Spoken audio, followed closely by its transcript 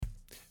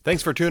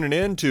Thanks for tuning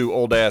in to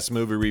Old Ass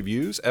Movie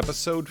Reviews,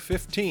 episode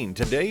 15.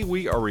 Today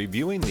we are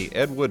reviewing the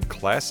Ed Wood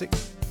classic,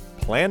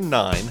 Plan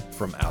 9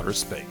 from Outer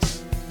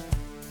Space.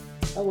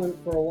 I went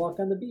for a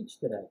walk on the beach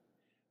today.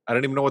 I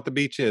don't even know what the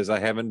beach is. I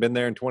haven't been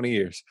there in 20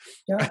 years.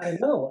 Yeah, I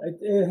know.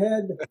 It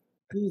had,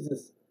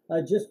 Jesus, I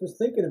just was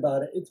thinking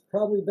about it. It's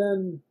probably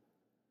been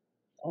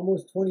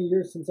almost 20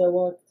 years since I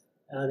walked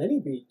on any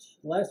beach.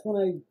 The last one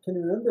I can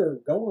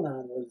remember going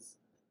on was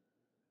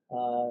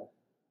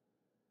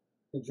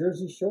the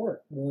Jersey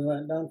Shore when we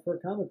went down for a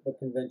comic book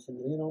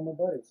convention. Me and all my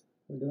buddies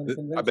were doing a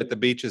convention. I bet the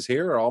beaches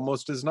here are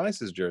almost as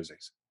nice as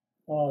Jersey's.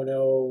 Oh,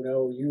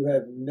 no, you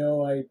have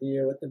no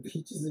idea what the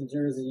beaches in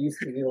Jersey used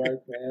to be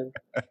like, man.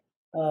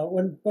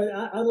 But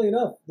oddly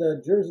enough,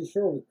 the Jersey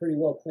Shore was pretty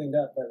well cleaned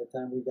up by the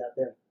time we got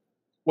there.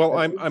 Well,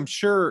 I'm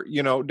sure,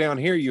 down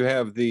here you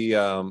have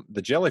the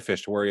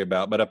jellyfish to worry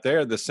about, but up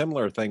there the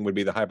similar thing would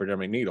be the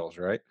hypodermic needles,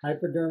 right?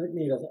 Hypodermic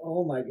needles.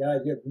 Oh my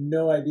God, you have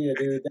no idea,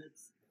 dude.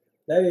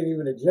 That ain't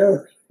even a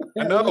joke.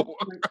 I know.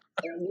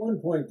 At one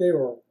point they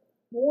were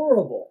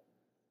horrible,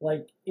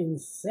 like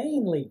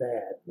insanely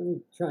bad. Let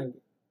me try and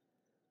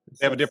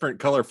They have a different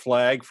color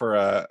flag for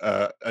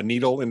a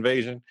needle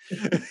invasion.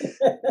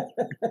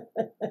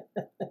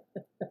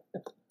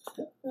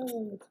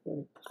 Oh, that's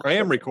funny. I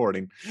am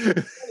recording. Funny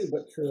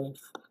but true. I'm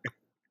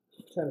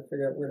trying to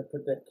figure out where to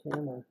put that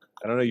camera.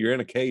 I don't know. You're in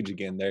a cage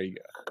again. There you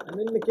go. I'm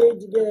in the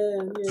cage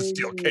again. It's a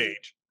steel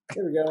cage.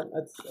 There we go.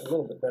 That's a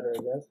little bit better,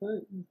 I guess.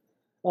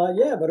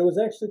 Yeah, but it was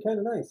actually kind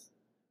of nice.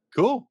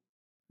 Cool.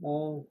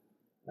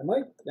 I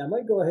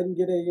might go ahead and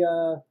get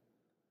a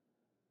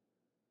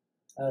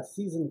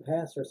season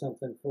pass or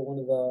something for one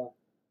of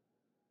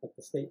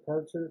the state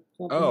parks or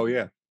something. Oh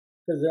yeah.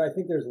 Because I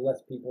think there's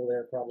less people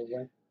there probably.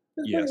 It's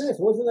Yes. pretty nice.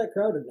 It wasn't that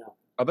crowded now.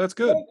 Oh, that's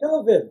good. Hey,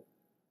 COVID.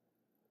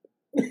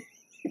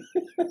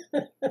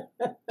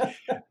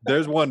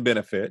 There's one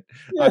benefit.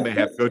 Yeah, I may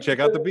have to go check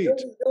out the beach.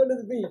 Go to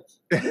the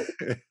beach.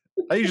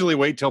 I usually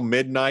wait till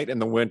midnight in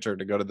the winter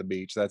to go to the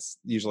beach. That's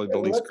usually the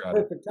least that's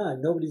crowded. Perfect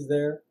time. Nobody's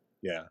there.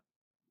 Yeah.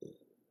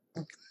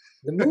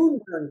 The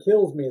moon burn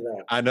kills me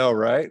though. I know,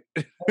 right?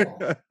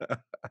 Oh.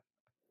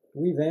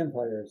 We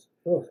vampires.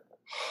 Ugh.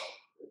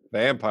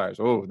 Vampires.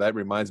 Oh, that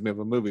reminds me of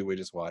a movie we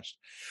just watched.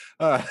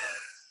 Oh,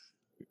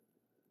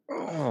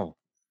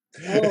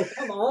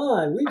 come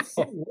on. We've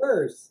seen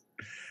worse.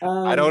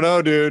 I don't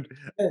know, dude.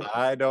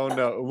 I don't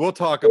know. We'll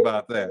talk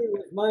about that. It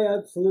was my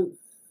absolute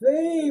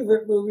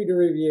favorite movie to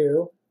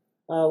review.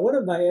 One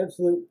of my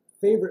absolute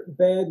favorite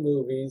bad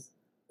movies,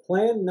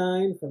 Plan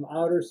 9 from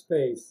Outer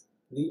Space.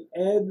 The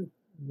Ed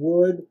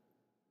Wood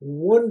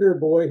Wonder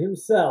Boy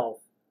himself.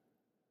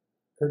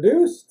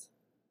 Produced,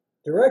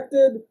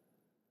 directed,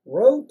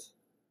 wrote,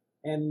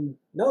 and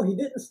no, he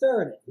didn't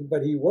star in it,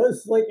 but he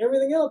was like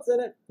everything else in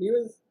it. He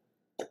was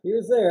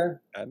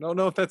there. I don't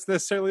know if that's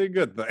necessarily a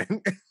good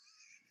thing.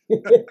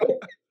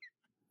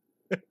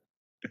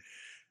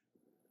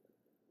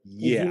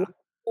 Yeah. Would you like to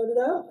start it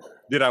out?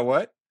 Did I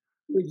what?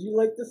 Would you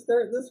like to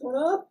start this one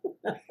off?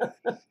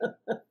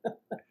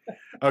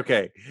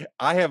 Okay.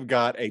 I have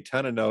got a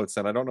ton of notes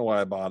and I don't know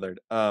why I bothered.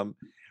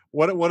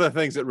 One of the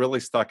things that really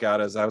stuck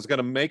out is I was going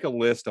to make a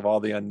list of all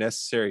the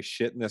unnecessary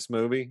shit in this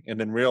movie and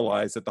then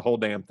realize that the whole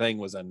damn thing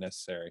was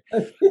unnecessary.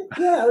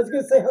 Yeah, I was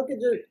going to say, how could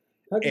you?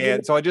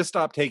 So I just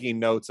stopped taking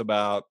notes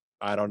about,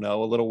 I don't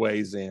know, a little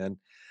ways in.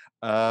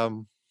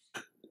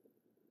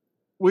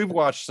 We've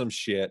watched some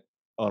shit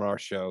on our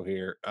show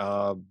here.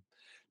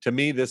 To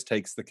me, this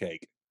takes the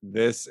cake.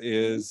 This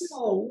is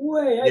no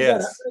way. I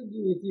gotta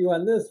argue with you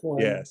on this one.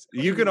 Yes,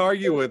 you can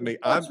argue with me.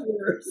 Much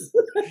worse.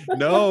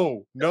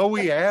 No,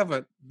 we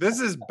haven't. This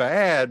is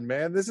bad,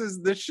 man. This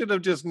should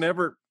have just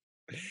never.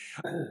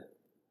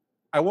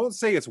 I won't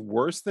say it's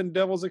worse than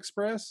Devil's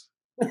Express,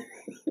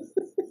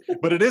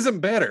 but it isn't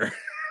better.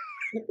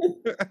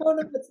 No,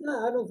 it's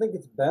not. I don't think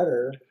it's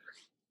better.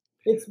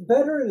 It's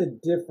better in a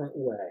different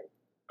way.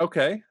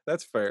 Okay,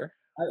 that's fair.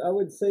 I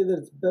would say that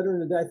it's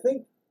better I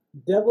think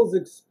Devil's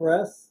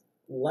Express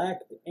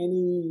lacked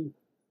any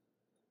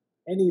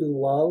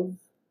love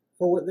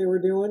for what they were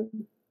doing,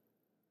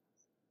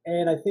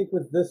 and I think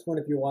with this one,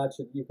 if you watch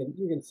it, you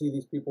can see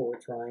these people were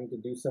trying to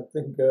do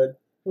something good,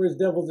 whereas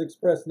Devil's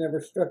Express never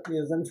struck me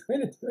as I'm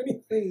trying to do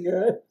anything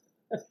good.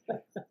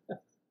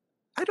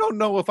 I don't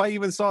know if I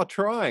even saw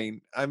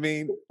trying. I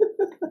mean,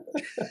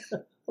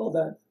 hold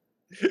on.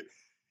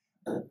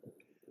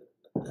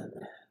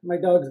 My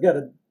dog's got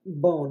a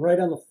bone right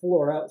on the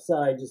floor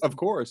outside. Just of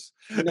course,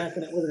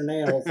 knocking it with her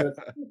nails. So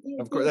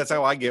of course, that's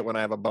how I get when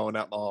I have a bone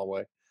out in the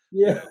hallway.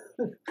 Yeah.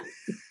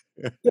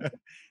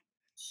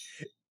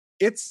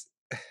 It's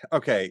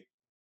okay.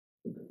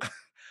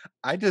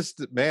 I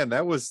just, man,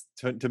 that was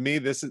to me.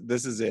 This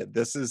is it.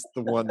 This is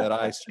the one that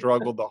I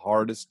struggled the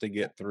hardest to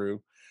get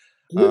through.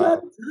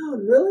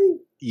 Really?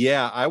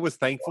 Yeah, I was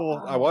thankful.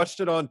 Wow. I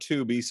watched it on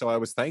Tubi, so I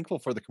was thankful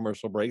for the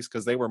commercial breaks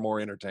because they were more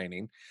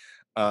entertaining.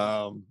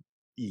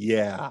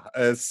 Yeah,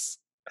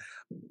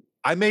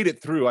 I made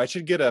it through. I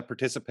should get a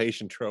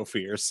participation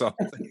trophy or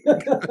something.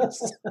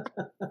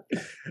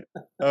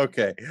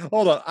 Okay,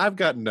 hold on. I've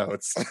got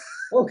notes.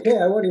 Okay,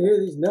 I want to hear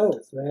these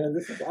notes, man.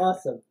 This is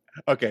awesome.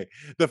 Okay,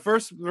 the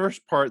first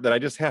part that I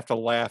just have to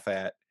laugh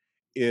at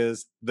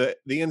is the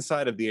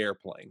inside of the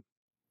airplane.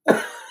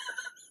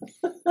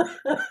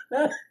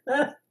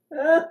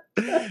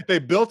 They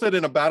built it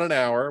in about an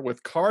hour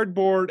with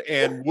cardboard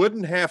and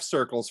wooden half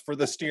circles for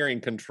the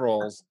steering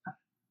controls.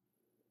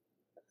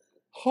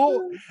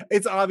 Whole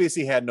It's obvious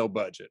he had no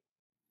budget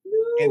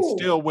and No.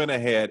 still went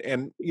ahead.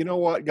 And you know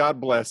what?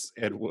 God bless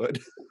Ed Wood.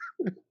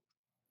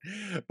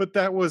 But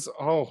that was,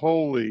 oh,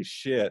 holy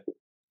shit.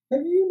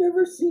 Have you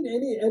never seen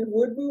any Ed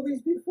Wood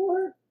movies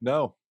before?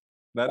 No,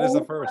 that is the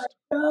Oh my first.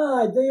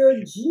 God, they are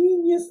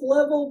genius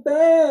level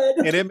bad.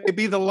 And it may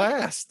be the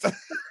last.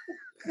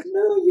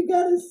 No, you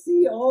gotta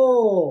see.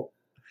 Oh,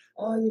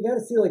 you gotta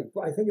see. Like,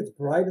 I think it's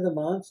Bride of the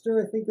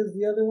Monster. I think is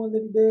the other one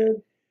that he did.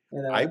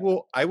 And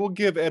I will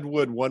give Ed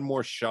Wood one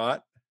more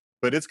shot,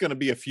 but it's gonna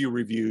be a few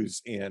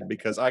reviews in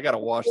because I gotta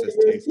wash this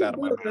taste keep out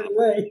of my moving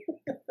right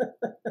mouth.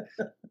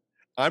 away.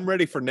 I'm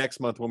ready for next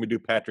month when we do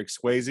Patrick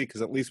Swayze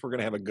because at least we're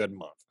gonna have a good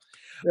month.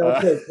 Uh,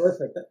 Okay,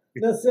 perfect.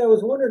 Now, see, I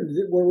was wondering,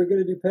 were we going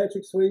to do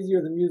Patrick Swayze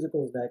or the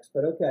musicals next?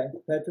 But okay,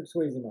 Patrick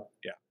Swayze month.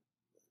 yeah,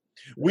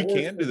 we That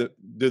works can for me.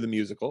 do the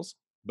musicals,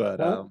 but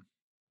Huh?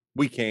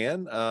 we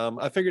can.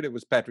 I figured it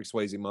was Patrick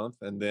Swayze month,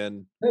 and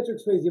then Patrick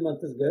Swayze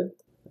month is good.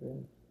 Yeah.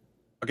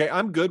 okay,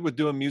 I'm good with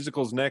doing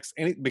musicals next,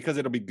 because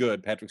it'll be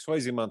good. Patrick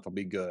Swayze month will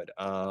be good.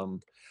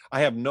 I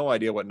have no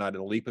idea what Night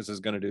of the Lepus is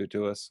going to do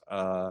to us.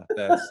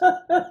 That's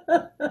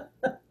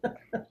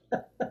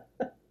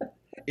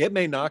It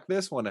may knock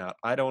this one out.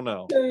 I don't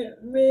know.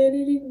 Giant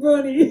man-eating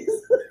bunnies.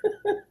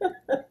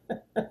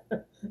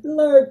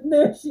 Large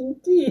gnashing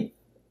teeth.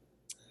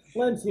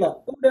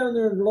 Lancelot, go down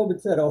there and lob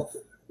its head off.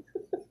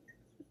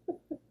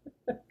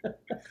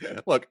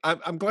 Look,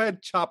 I'm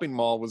glad Chopping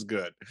Mall was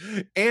good,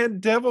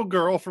 and Devil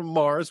Girl from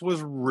Mars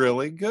was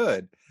really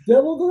good.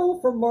 Devil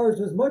Girl from Mars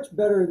was much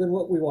better than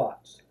what we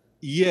watched.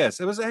 Yes,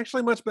 it was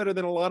actually much better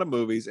than a lot of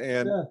movies,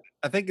 and Yeah.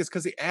 I think it's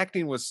because the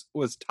acting was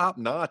top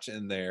notch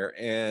in there,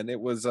 and it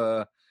was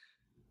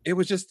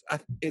just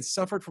it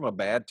suffered from a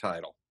bad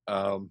title.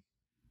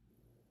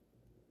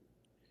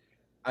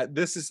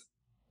 This is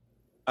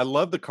I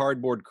love the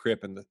cardboard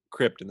crypt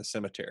in the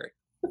cemetery.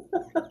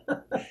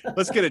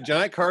 Let's get a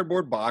giant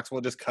cardboard box.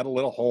 We'll just cut a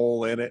little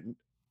hole in it. And,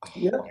 oh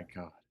Yep. my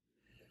god!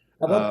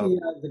 How about Um,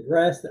 the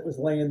grass that was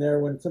laying there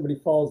when somebody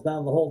falls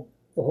down? The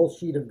whole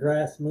sheet of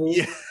grass yeah. moves.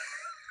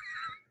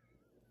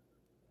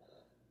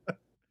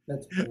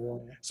 That's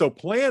brilliant. So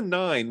Plan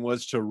 9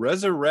 was to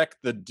resurrect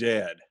the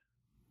dead.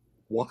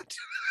 What?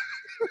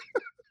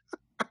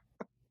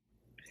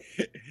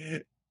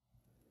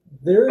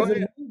 There Go is a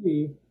ahead.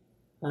 movie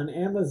on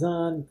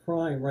Amazon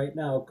Prime right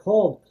now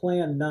called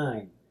Plan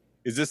 9.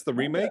 Is this the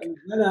remake?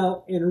 Somebody went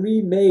out and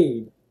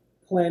remade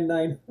Plan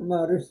 9 from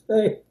Outer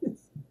Space.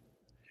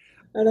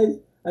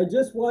 And I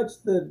just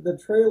watched the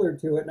trailer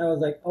to it and I was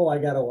like, oh, I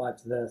gotta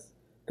watch this.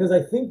 Because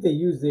I think they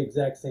use the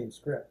exact same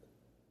script.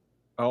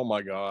 Oh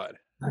my god.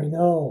 I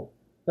know.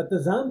 But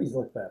the zombies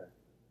look better.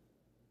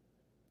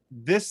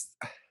 This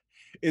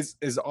is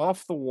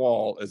off the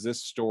wall as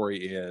this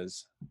story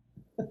is.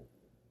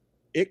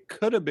 It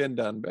could have been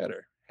done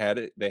better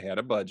had they had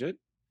a budget,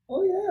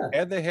 Oh, yeah.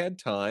 had they had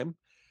time.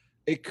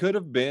 It could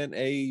have been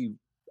a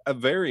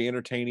very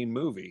entertaining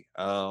movie.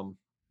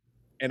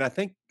 And I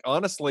think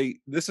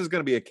honestly, this is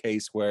going to be a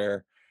case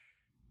where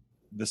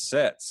the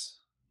sets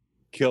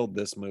killed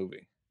this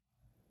movie.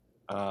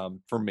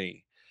 For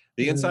me,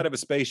 the Mhm. inside of a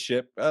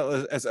spaceship,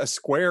 as a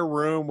square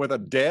room with a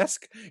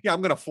desk. Yeah,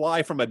 I'm going to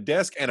fly from a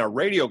desk and a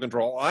radio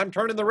control. I'm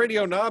turning the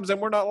radio knobs,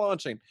 and we're not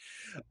launching.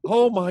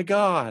 Oh my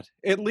god!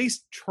 At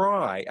least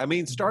try. I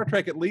mean, Star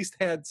Trek at least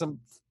had some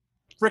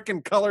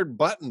freaking colored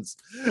buttons.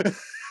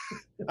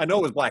 I know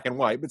it was black and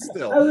white, but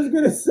still. I was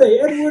going to say,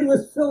 Ed Wood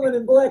was filming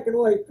in black and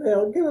white,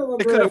 pal. Give him a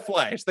They could break. have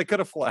flashed. They could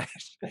have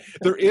flashed.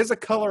 There is a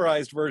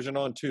colorized version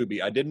on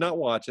Tubi. I did not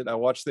watch it. I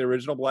watched the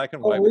original black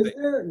and white. Oh, But is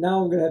there?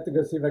 Now I'm going to have to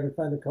go see if I can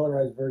find the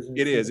colorized version and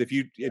it see is. it.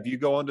 If you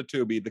go onto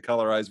Tubi, the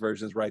colorized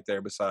version is right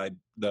there beside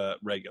the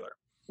regular.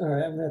 All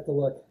right, I'm going to have to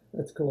look.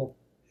 That's cool.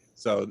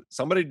 So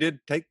somebody did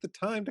take the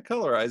time to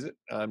colorize it.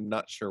 I'm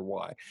not sure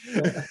why.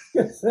 Well, I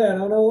guess I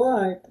don't know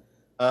why.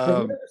 Have you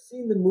um, ever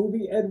seen the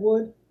movie Ed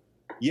Wood?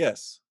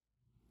 yes.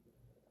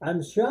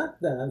 I'm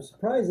shocked then. I'm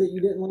surprised that you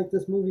didn't like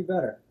this movie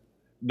better.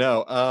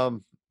 No.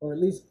 Or at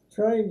least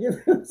try and give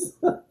him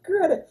some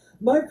credit.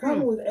 My Hmm.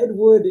 problem with Ed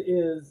Wood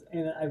is,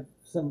 and I've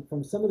some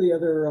of the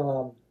other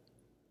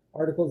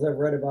articles I've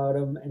read about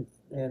him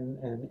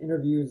and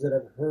interviews that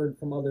I've heard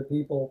from other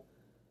people,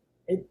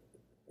 it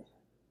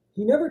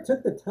he never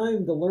took the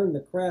time to learn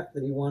the craft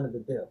that he wanted to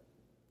do.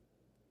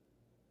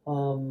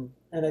 And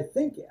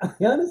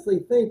I honestly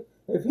think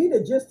if he'd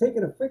have just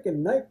taken a freaking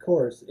night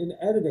course in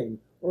editing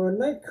or a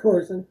night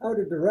course in how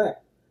to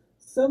direct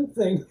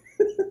something,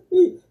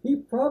 he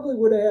probably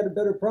would have had a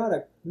better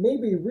product.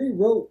 Maybe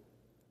rewrote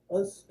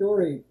a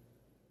story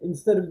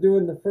instead of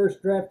doing the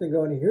first draft and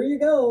going, here you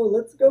go,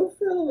 let's go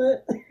film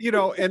it. You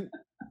know, and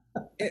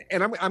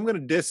I'm going to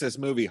diss this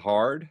movie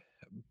hard.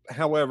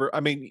 However, I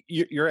mean,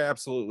 you're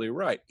absolutely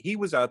right. He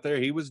was out there,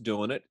 he was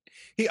doing it.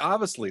 He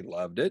obviously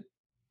loved it.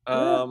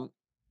 Yeah, Um,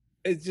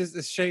 it's just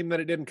a shame that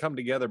it didn't come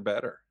together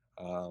better.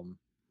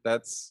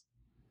 That's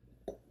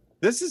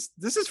this is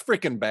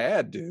freaking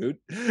bad, dude.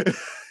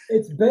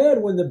 it's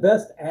bad when the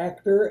best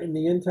actor in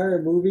the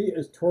entire movie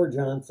is Tor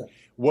Johnson.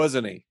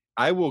 Wasn't he?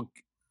 I will,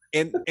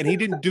 and he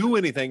didn't do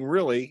anything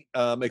really,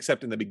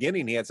 except in the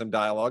beginning he had some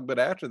dialogue, but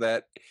after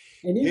that,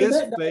 And even his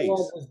that dialogue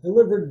face, was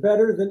delivered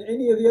better than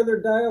any of the other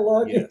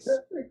dialogue in yes,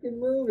 the freaking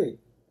movie.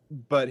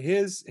 but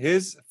his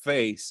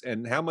face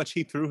and how much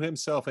he threw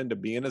himself into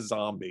being a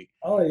zombie.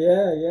 Oh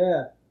yeah,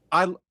 yeah.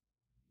 I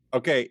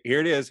Okay, here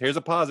it is. Here's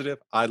a positive.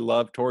 I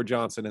love Tor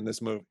Johnson in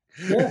this movie.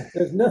 Yeah,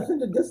 there's nothing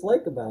to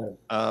dislike about him.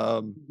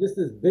 um, Just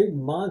this big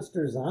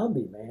monster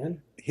zombie, man.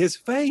 his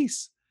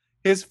face,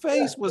 his Yeah,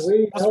 face the was way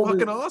he was held his,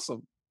 fucking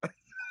awesome.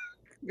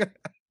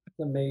 it's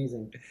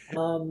amazing.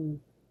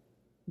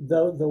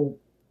 The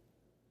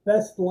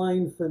best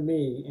line for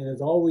me, and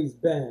has always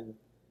been,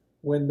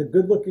 when the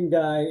good-looking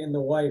guy and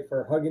the wife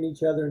are hugging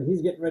each other, and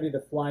he's getting ready to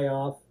fly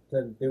off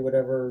to do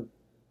whatever.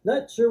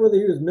 Not sure whether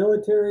he was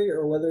military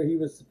or whether he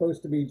was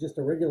supposed to be just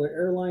a regular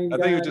airline I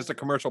think it was guy. just a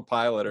commercial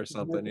pilot or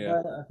something.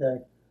 Yeah.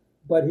 Okay.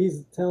 But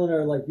he's telling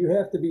her, like, you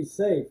have to be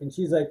safe. And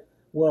she's like,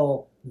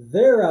 well,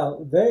 they're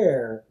out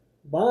there.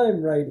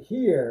 I'm right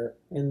here.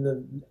 And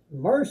the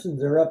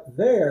Martians are up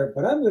there,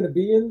 but I'm going to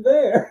be in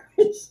there.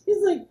 And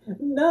she's like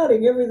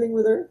nodding everything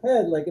with her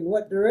head, like in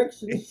what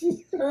direction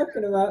she's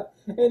talking about.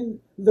 And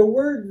the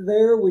word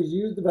there was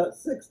used about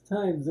 6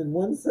 times in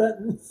one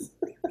sentence.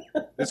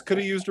 This could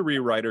have used a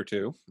rewrite or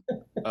two.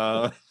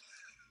 Uh,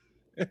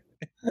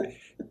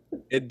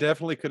 it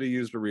definitely could have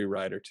used a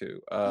rewrite or two.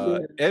 Yeah.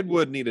 Ed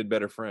Wood needed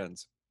better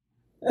friends.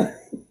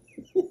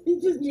 He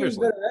just needed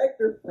Seriously. better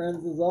actor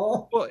friends, is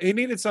all. Well, he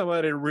needed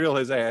somebody to reel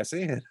his ass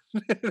in.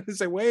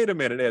 Say, wait a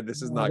minute, Ed,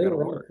 this is No, not they going to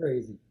were all work.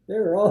 crazy. They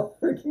were all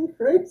freaking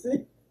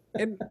crazy.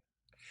 And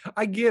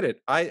I get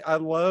it. I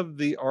love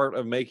the art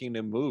of making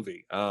a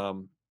movie.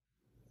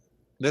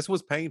 This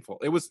was painful.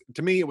 It was,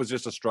 to me, it was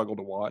just a struggle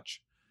to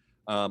watch.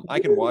 I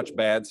can watch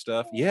bad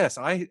stuff. Yes,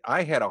 I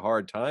had a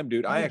hard time,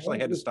 dude. I I actually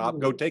love had to this stop,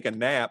 go movie. take a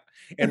nap,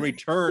 and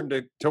return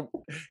to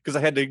because I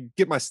had to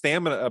get my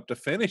stamina up to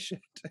finish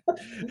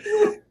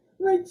it.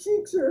 My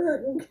cheeks are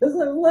hurting because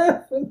I'm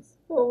laughing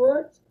so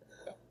much.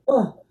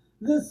 Oh,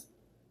 this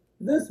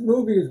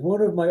movie is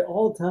one of my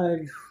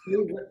all-time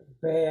favorite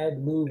bad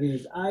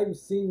movies. I've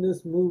seen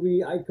this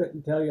movie, I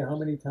couldn't tell you how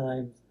many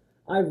times.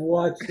 I've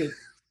watched it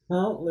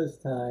countless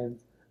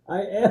times.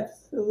 I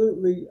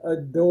absolutely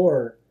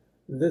adore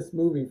this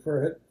movie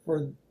for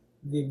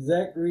the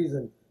exact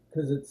reason,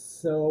 because it's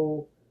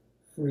so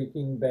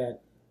freaking bad.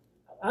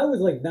 I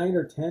was like 9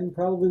 or 10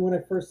 probably when I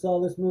first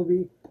saw this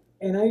movie,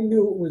 and I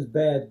knew it was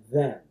bad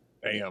then.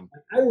 Damn.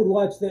 I would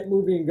watch that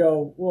movie and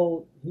go,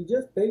 well, he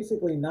just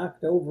basically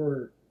knocked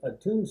over a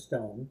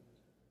tombstone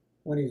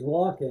when he's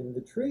walking.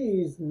 The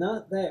tree's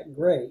not that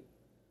great.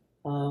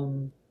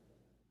 Um,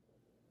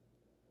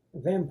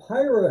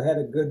 Vampira had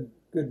a good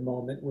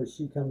moment where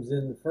she comes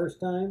in the first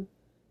time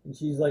and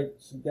she's like,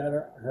 she got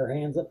her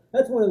hands up.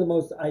 That's one of the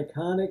most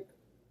iconic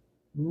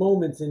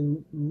moments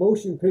in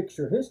motion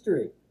picture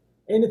history.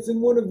 And it's in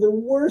one of the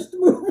worst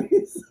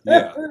movies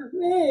Yeah. ever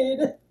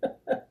made.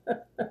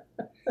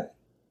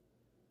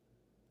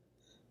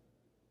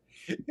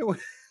 It was-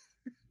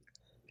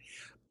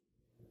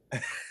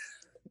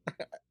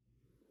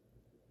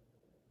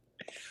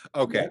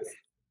 okay.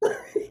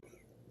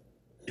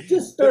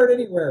 Just start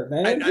anywhere, I,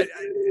 man. I, Just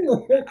start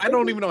anywhere. I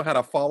don't even know how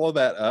to follow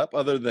that up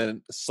other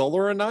than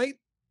Solar Night.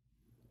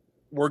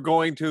 We're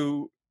going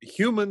to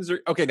humans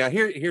are okay. Now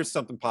here's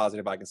something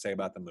positive I can say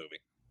about the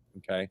movie.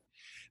 Okay.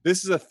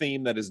 This is a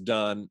theme that is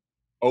done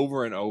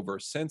over and over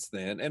since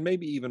then, and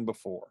maybe even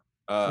before.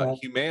 Yeah,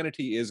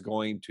 Humanity is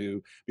going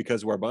to,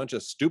 because we're a bunch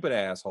of stupid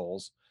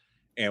assholes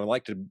and we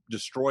like to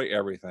destroy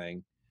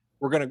everything,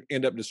 we're going to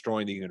end up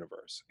destroying the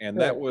universe. And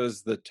that right.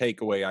 was the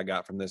takeaway I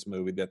got from this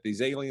movie, that these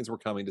aliens were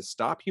coming to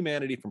stop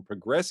humanity from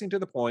progressing to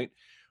the point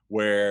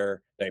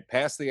where they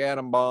passed the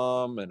atom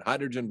bomb and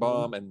hydrogen Mhm.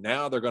 bomb, and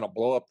now they're going to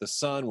blow up the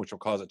sun, which will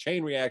cause a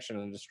chain reaction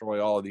and destroy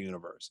all of the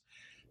universe.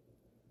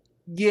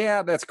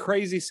 Yeah, that's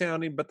crazy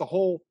sounding, but the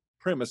whole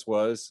premise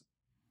was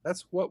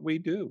that's what we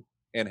do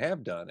and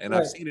have done. And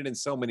I've Right. seen it in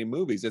so many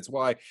movies. It's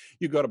why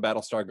you go to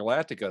Battlestar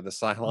Galactica, the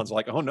Cylons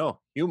like, oh no,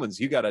 humans,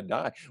 you got to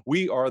die.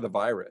 We are the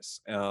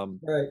virus.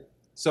 Right.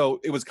 So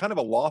it was kind of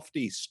a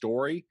lofty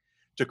story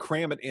to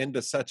cram it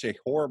into such a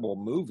horrible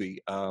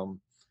movie.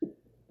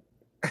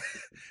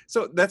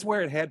 So that's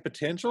where it had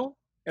potential,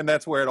 and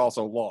that's where it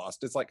also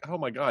lost. It's like, oh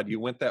my God, you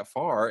went that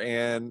far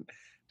and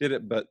did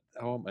it, but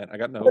oh man, I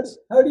got notes.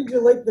 How did you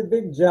like the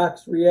big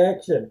jock's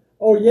reaction?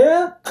 Oh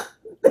yeah?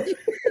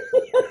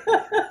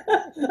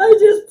 I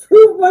just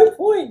proved my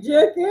point,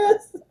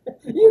 jackass.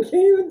 You can't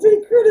even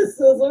take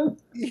criticism.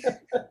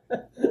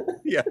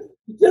 Yeah.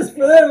 Just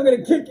for that, I'm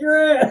gonna kick your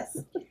ass.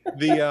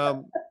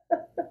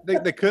 The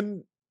they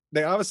couldn't.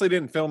 They obviously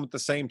didn't film at the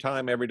same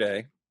time every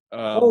day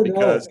Oh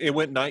because no. it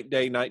went night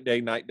day, night day,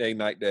 night day,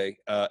 night day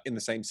in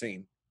the same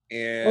scene. Oh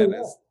And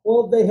yeah.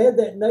 Well, they had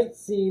that night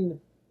scene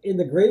in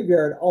the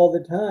graveyard all the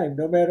time,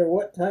 no matter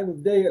what time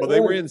of day it well, they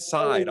were was. It was inside,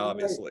 always night.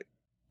 obviously.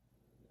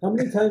 How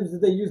many times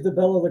did they use the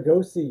Bela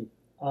Lugosi?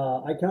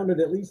 I counted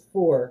at least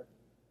four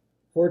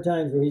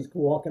times where he's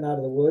walking out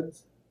of the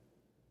woods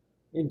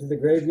into the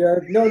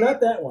graveyard. No,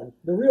 not that one.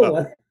 The real Uh,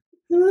 one.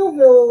 The real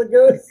Bela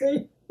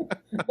Lugosi.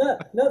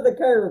 Not the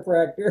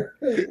chiropractor.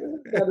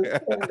 Got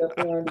his stand up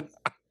arms.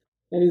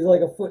 And he's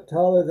like a foot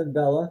taller than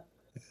Bella.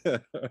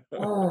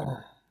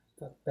 Ah,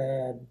 but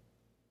bad.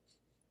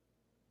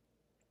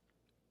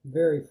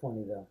 Very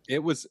funny though. it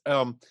was.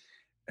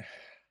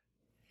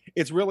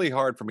 It's really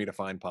hard for me to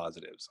find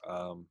positives.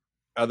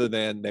 Other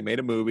than they made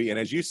a movie, and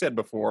as you said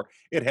before,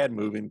 it had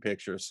moving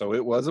pictures, so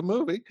it was a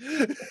movie.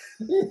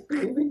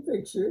 Moving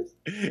pictures.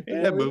 It I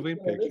had already moving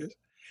noticed. pictures.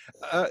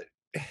 Uh,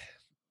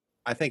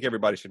 I think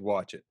everybody should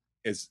watch it.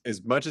 As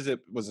much as it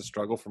was a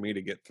struggle for me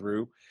to get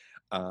through,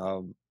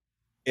 um,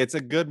 it's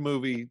a good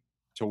movie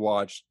to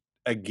watch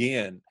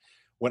again.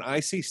 When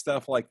I see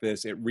stuff like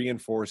this, it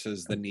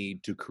reinforces the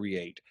need to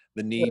create,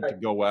 the need to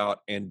Right. go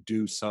out and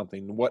do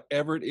something,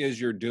 whatever it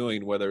is you're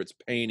doing, whether it's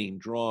painting,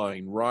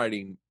 drawing,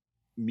 writing,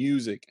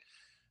 music,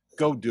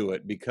 go do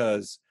it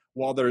because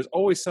while there's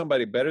always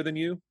somebody better than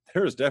you,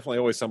 there's definitely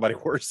always somebody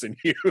worse than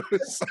you.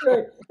 So,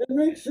 Right. And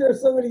make sure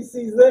somebody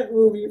sees that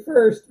movie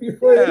first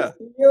before they yeah.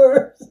 see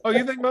yours. Oh,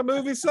 you think my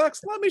movie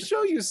sucks? Let me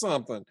show you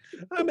something.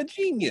 I'm a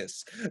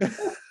genius.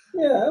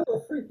 Yeah, I'm a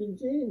freaking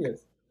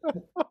genius.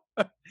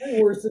 I'm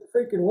worse than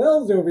freaking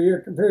Wells over here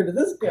compared to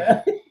this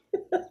guy.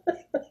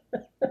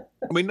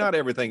 I mean, not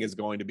everything is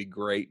going to be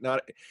great.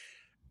 Not,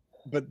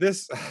 but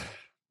this,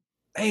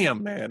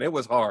 damn, man, it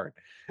was hard.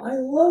 I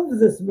love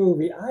this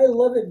movie. I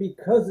love it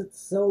because it's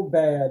so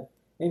bad.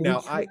 And he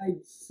Now, I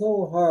tried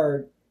so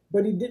hard,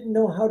 but he didn't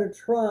know how to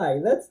try.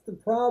 That's the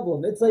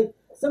problem. It's like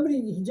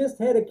somebody, he just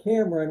had a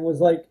camera and was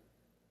like,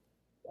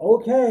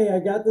 okay, I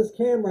got this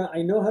camera.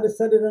 I know how to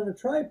set it on a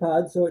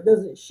tripod so it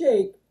doesn't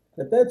shake,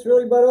 but that's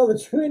really about all the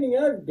training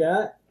I've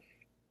got.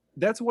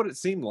 that's what it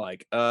seemed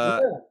like. Yeah.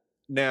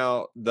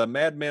 Now the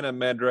Madmen of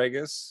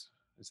Madragus,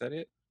 is that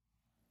it?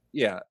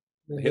 Yeah,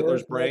 Hitler's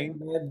Mandora's brain,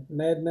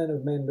 Madmen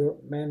of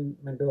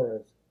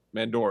Mandoras.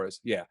 Mandoras.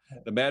 Yeah,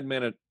 the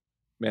Madmen of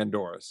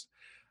Mandoras.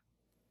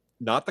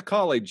 Not the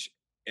college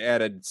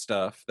added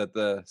stuff that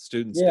the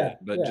students Yeah, did,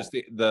 but yeah. just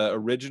the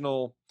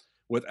original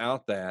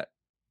without that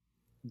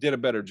did a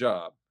better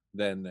job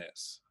than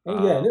this.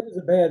 And yeah, and it was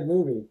a bad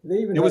movie. They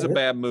even It had was a Hitler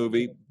bad in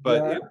movie, a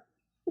but jar.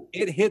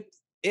 it hit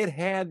it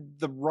had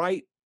the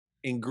right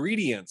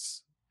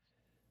ingredients.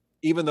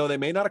 Even though they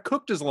may not have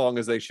cooked as long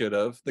as they should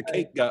have, the Right.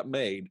 cake got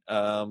made.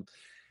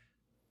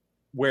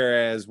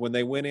 Whereas when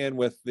they went in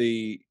with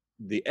the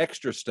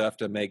extra stuff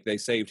to make, they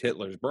saved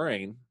Hitler's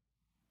brain.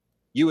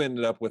 You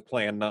ended up with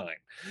Plan 9.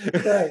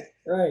 Right,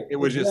 right, It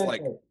was just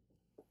like exactly.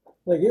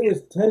 Like it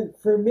was 10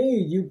 for me.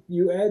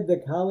 You add the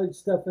college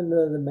stuff into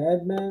the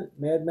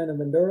Madmen of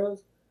Madoros,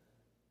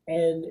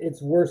 and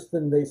it's worse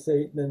than they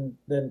say than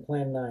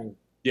Plan 9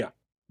 yeah,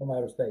 from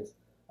outer space.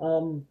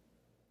 Um,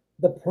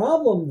 the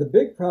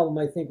big problem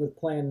I think with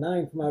Plan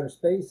 9 from outer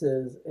space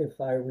is, if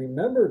I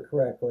remember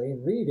correctly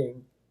in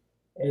reading,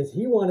 is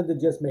he wanted to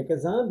just make a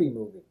zombie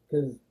movie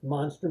because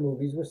monster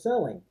movies were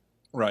selling,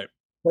 right.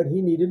 but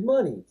he needed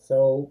money,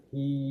 so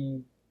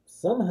he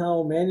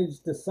somehow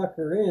managed to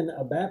sucker in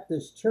a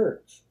Baptist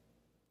church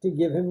to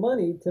give him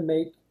money to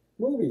make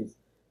movies.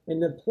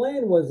 And the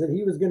plan was that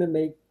he was going to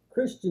make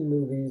Christian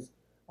movies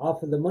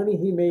off of the money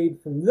he made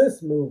from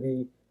this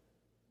movie,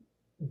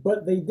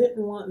 but they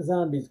didn't want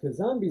zombies because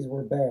zombies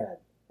were bad.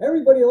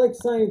 Everybody likes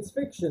science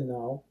fiction,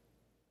 though.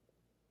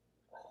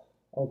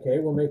 Okay,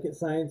 we'll make it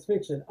science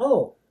fiction.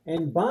 Oh,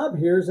 and Bob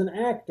here's an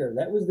actor.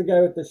 That was the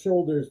guy with the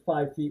shoulders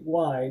 5 feet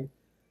wide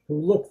who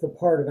looked the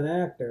part of an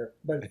actor,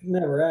 but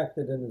never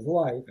acted in his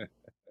life.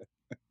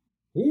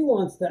 He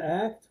wants to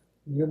act.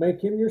 You make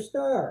him your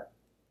star.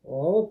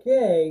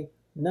 Okay,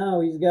 now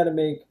he's got to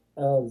make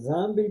a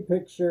zombie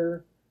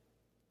picture,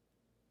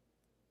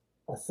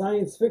 a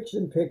science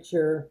fiction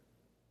picture,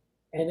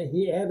 and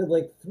he added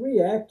like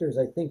 3 actors.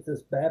 I think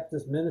this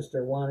Baptist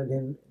minister wanted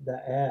him to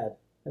add,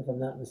 if I'm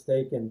not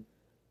mistaken,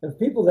 of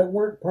people that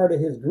weren't part of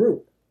his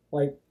group.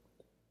 Like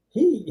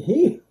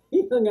he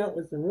hung out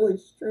with some really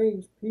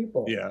strange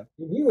people, Yeah.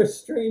 and he was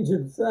strange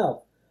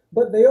himself.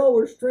 But they all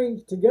were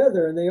strange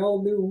together, and they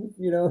all knew,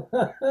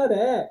 how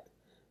to act.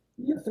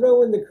 You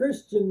throw in the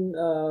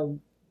Christian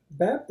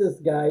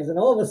Baptist guys, and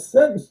all of a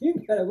sudden you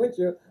got a bunch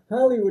of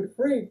Hollywood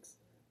freaks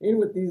in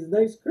with these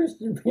nice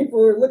Christian people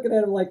who are looking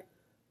at him like,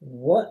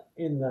 what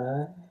in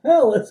the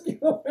hell is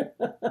going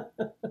on?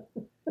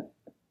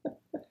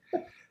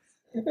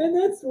 And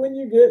that's when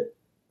you get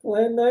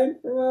Plan 9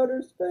 from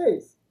outer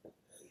space.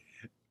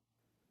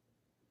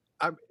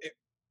 I,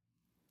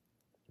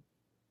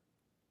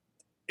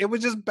 it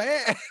was just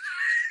bad.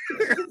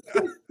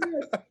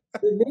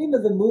 The name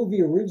of the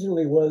movie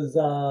originally was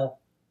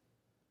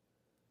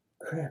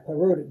Crap, I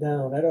wrote it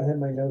down. I don't have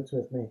my notes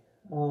with me.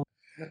 Um,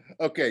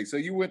 Okay, so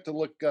you went to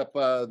look up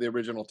the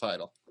original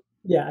title.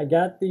 yeah, I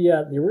got the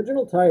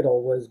original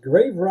title was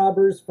Grave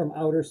Robbers from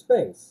Outer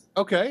Space.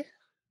 Okay,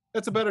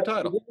 that's a better But they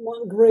title. didn't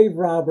want grave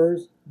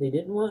robbers. They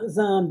didn't want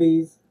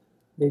zombies.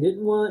 They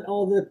didn't want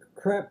all the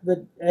crap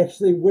that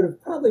actually would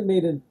have probably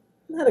made a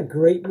not a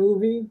great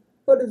movie,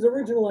 but his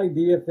original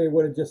idea, if they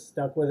would have just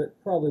stuck with it,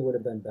 probably would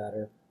have been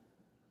better.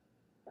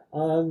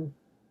 Um,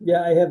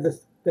 yeah, I have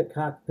the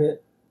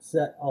cockpit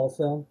set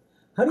also.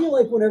 How do you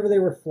like whenever they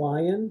were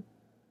flying?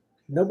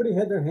 Nobody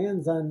had their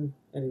hands on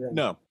anything.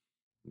 No,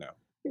 no.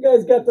 You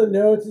guys got the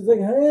notes. It's like,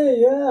 hey,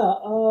 yeah,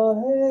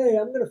 hey,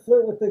 I'm gonna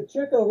flirt with the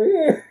chick over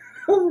here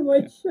over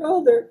my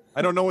shoulder.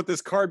 I don't know what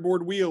this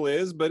cardboard wheel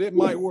is, but it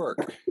might work.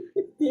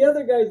 The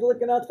other guy's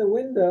looking out the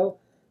window.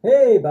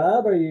 Hey,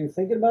 Bob, are you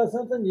thinking about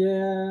something?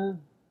 Yeah.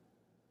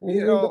 And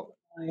You we go know,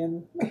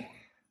 flying.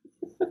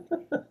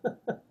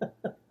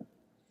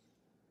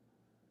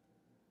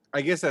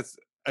 I guess that's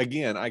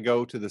again, I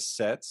go to the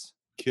sets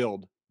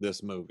killed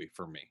this movie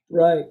for me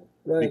Right,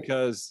 right.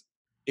 because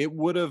it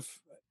would have,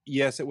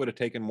 yes, it would have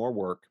taken more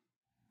work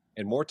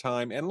and more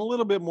time and a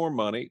little bit more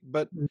money,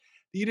 but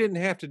you didn't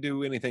have to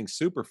do anything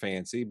super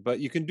fancy, but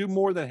you can do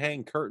more than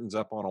hang curtains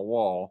up on a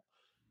wall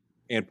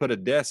and put a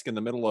desk in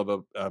the middle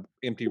of a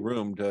empty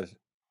room to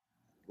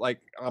like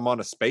I'm on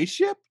a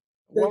spaceship?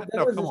 What? That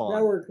No, was come a on.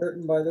 shower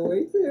curtain, by the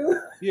way, too.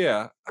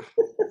 Yeah,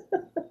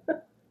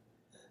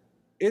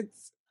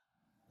 it's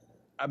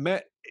I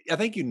met I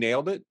think you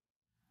nailed it.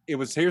 It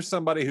was here's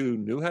somebody who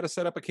knew how to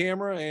set up a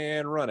camera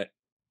and run it.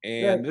 Right,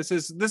 And this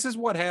is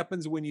what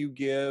happens when you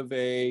give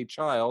a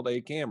child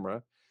a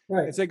camera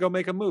right. and say go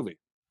make a movie.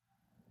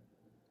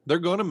 They're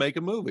going to make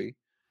a movie.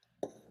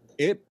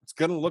 It's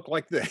going to look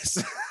like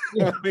this.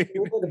 Yeah, I mean, it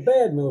was a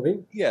bad movie.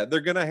 yeah, they're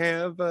going to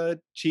have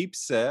cheap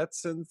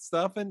sets and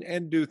stuff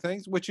and do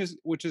things which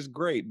is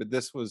great, but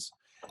this was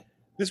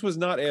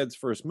not Ed's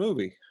first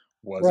movie,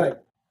 was it? Right.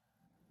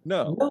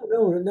 No. No,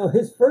 no, no.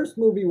 His first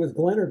movie was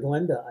Glenn or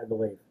Glenda, I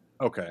believe.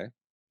 Okay.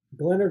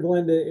 Glenn or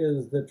Glenda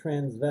is the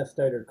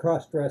transvestite or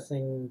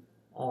cross-dressing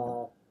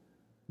uh,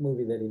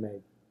 movie that he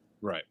made,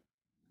 Right.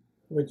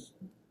 which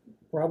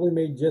probably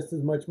made just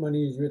as much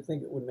money as you would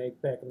think it would make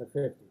back in the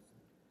 50s.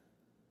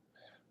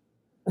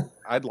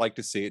 I'd like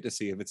to see it to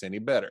see if it's any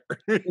better.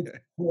 It's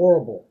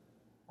horrible.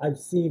 I've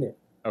seen it.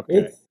 Okay.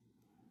 It's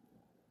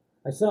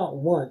I saw it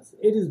once.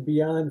 It is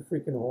beyond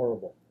freaking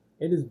horrible.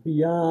 It is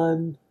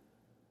beyond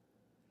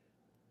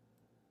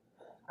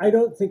I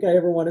don't think I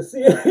ever want to see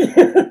it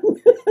again.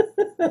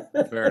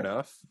 Fair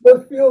enough.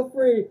 But feel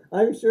free.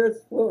 I'm sure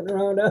it's floating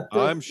around out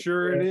there I'm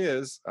sure it somewhere.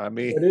 is. I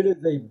mean, But it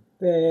is a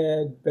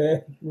bad,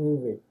 bad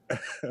movie.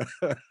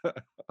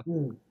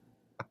 Hmm,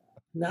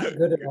 not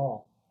good at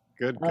all.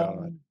 good God.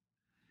 Um,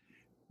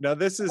 Now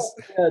this how is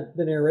about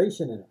the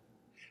narration in it?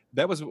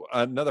 that was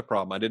another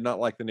problem. I did not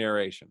like the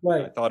narration. I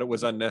Right. thought it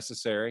was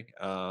unnecessary.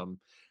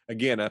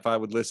 Again, if I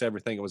would list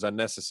everything, it was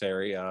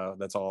unnecessary.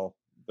 That's all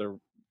there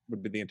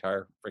would be the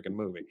entire freaking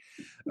movie.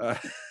 Uh,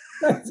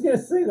 I was gonna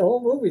say the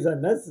whole movie's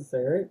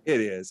unnecessary.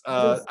 it is.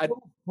 But it's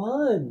so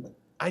fun.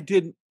 I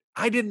didn't.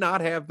 I did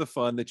not have the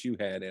fun that you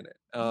had in it.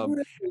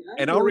 Really, I'm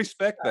And I'll really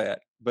respect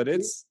that, but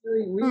it's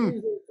we hmm,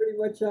 usually pretty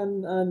much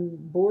on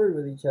board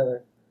with each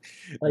other.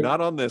 Like,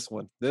 not on this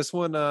one. This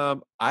one,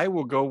 I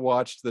will go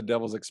watch The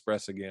Devil's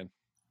Express again.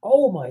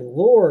 oh my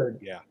Lord.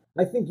 Yeah.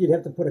 I think you'd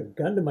have to put a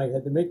gun to my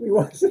head to make me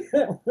watch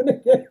that one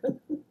again.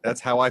 That's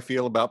how I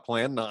feel about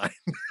Plan 9.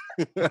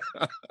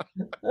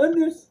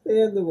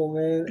 Understandable,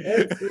 man.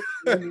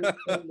 Absolutely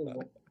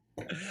understandable.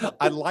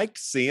 I liked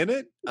seeing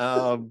it,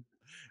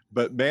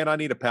 but man, I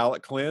need a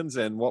palate cleanse,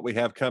 and what we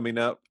have coming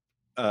up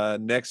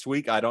next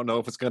week, I don't know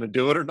if it's going to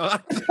do it or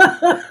not.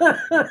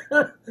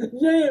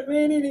 Giant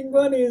man-eating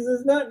bunnies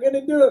is not going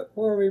to do it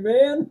for me,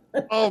 man.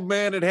 Oh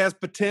man, it has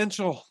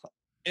potential.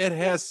 It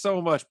has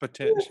so much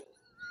potential.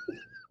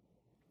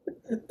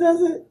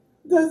 Does it?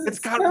 Does it, It's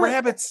got Scott?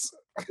 rabbits.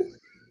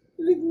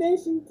 Big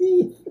Nation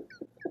teeth.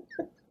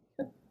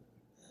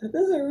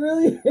 Does it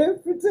really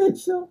have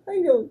potential?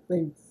 I don't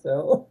think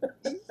so.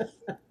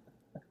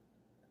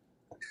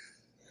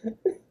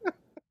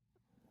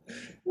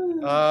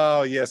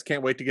 Oh yes,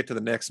 can't wait to get to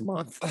the next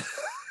month.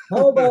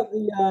 How about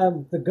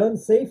the gun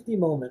safety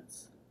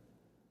moments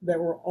that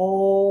were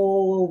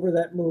all over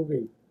that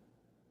movie?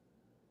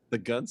 The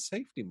gun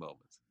safety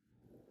moments.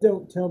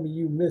 Don't tell me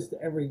you missed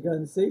every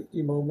gun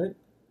safety moment.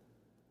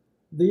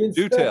 The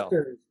Do tell.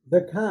 inspectors,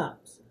 the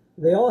cops,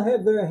 they all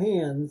have their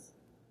hands,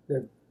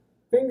 their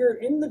finger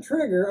in the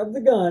trigger of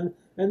the gun,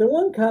 and the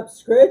one cop's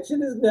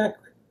scratching his neck,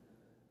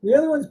 the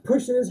other one's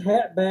pushing his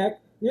hat back,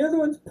 the other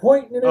one's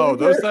pointing in Oh,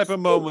 every those type direction. of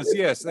moments,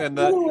 yes. And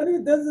The other one he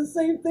does the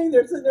same thing.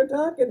 They're sitting there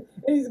talking,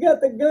 and he's got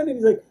the gun, and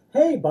he's like,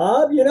 "Hey,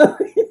 Bob,"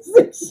 he's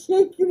like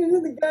shaking it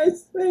in the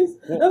guy's face.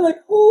 I'm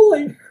like,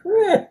 "Holy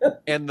crap!"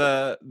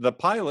 the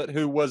pilot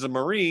who was a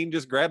Marine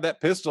just grabbed that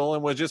pistol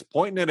and was just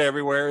pointing it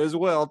everywhere as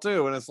well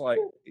too. And it's like,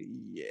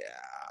 yeah.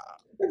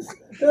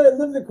 I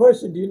love the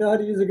question. Do you know how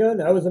to use a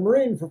gun? I was a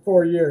Marine for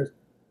 4 years.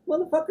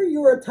 Motherfucker,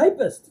 you were a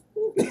typist.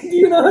 Do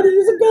you know how to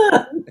use a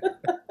gun?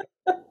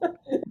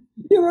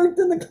 You worked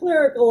in the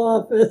clerical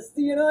office.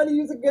 Do you know how to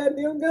use a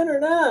goddamn gun or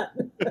not?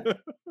 I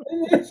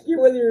didn't ask you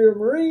whether you're a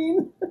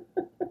Marine.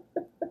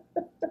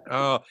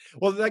 Oh,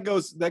 well, that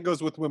goes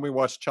with when we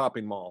watched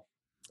Chopping Mall.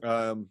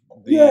 The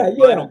Yeah,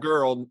 final yeah,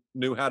 girl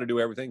knew how to do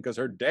everything because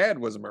her dad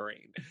was a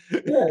Marine. yeah.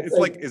 It's It's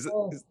like, like, is it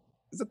well,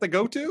 is it the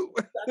go-to?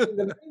 I mean,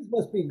 the Marines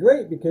must be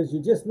great because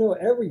you just know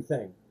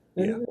everything.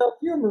 Yeah, And now, if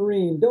you're a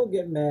Marine, don't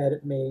get mad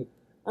at me.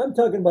 I'm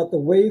talking about the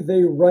way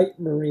they write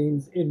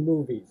Marines in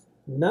movies,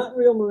 not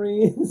real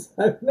Marines.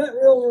 I've met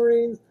real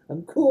Marines.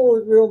 I'm cool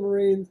with real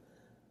Marines.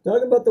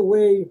 Talking about the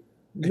way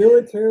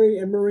military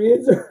and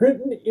Marines are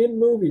written in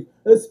movies,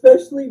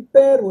 especially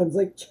bad ones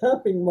like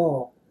Chopping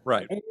Mall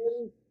right. and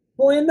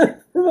Plan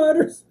 9 from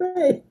Outer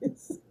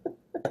Space.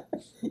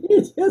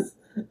 You just,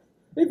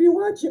 if you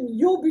watch him,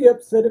 you'll be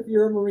upset if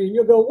you're a Marine.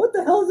 You'll go, what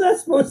the hell is that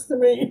supposed to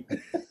mean?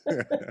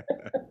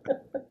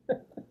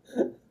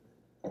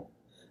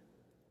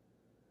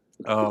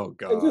 Oh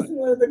I just God.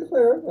 wanted to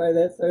clarify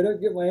that so I don't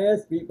get my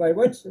ass beat by a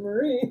bunch of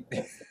Marines.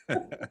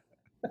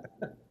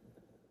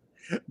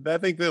 I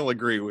think they'll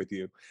agree with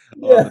you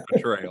on the Yeah.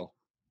 portrayal.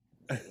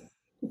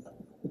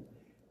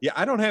 Yeah,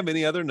 I don't have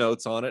any other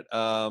notes on it.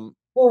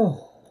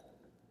 Oh,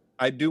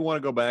 I do want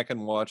to go back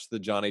and watch the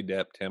Johnny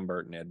Depp Tim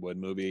Burton Ed Wood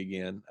movie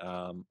again.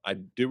 I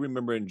do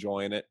remember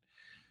enjoying it,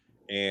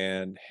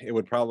 and I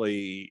would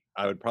probably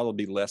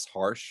be less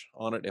harsh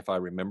on it if I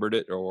remembered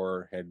it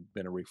or had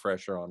been a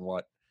refresher on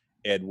what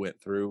Ed went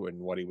through and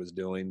what he was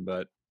doing.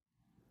 But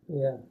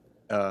yeah.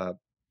 uh,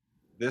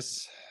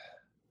 this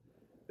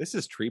this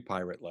is Tree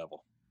Pirate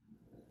level.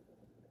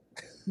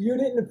 You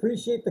didn't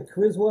appreciate the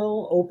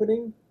Criswell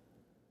opening?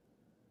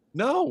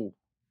 No,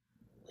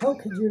 How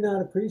could you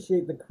not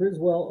appreciate the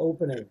Criswell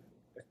opening?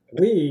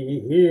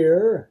 We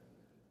here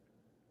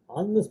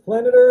on this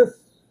planet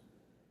Earth,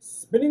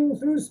 spinning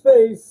through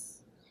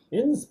space,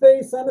 in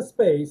space on a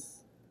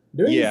space,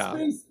 doing yeah.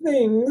 space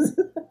things.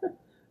 In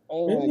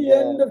Oh the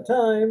end God, of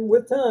time,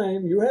 with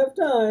time, you have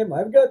time,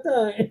 I've got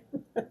time.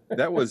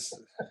 that was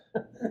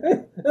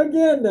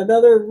Again,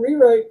 another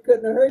rewrite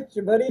couldn't have hurt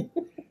you, buddy.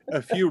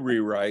 a few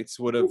rewrites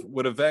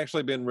would have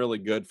actually been really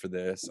good for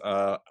this.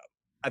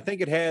 I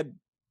think it had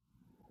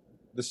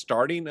the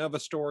starting of a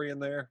story in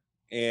there.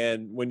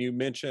 And when you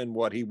mention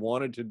what he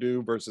wanted to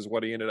do versus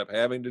what he ended up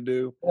having to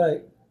do,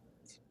 Right.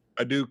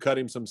 I do cut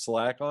him some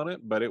slack on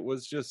it, but it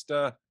was just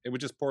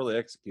poorly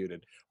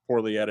executed,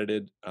 poorly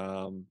edited.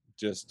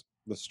 Just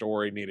the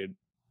story needed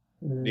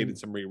Mm.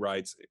 some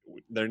rewrites.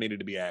 There needed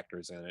to be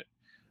actors in it.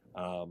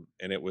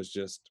 And it was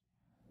just,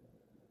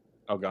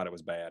 oh God, it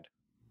was bad.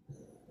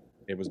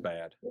 It was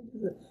bad.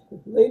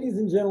 Ladies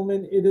and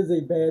gentlemen, it is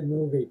a bad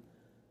movie.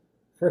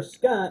 For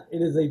Scott,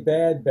 it is a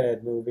bad,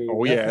 bad movie.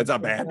 Oh yeah, Nothing it's a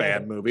comes bad, out of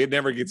bad it. movie. It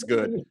never gets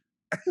good. Me,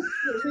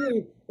 for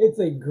me, it's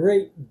a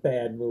great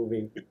bad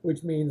movie,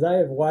 which means I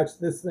have watched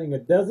this thing a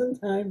dozen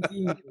times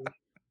easy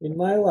in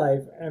my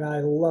life, and I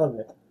love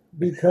it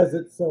because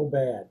it's so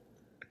bad.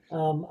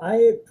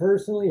 I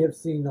personally have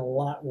seen a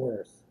lot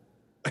worse.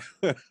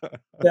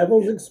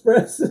 Devil's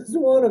Express is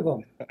one of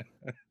them.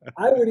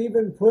 I would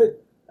even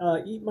put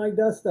Eat My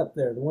Dust up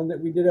there, the one that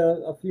we did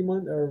a few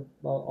months or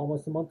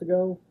almost a month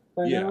ago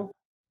by Yeah.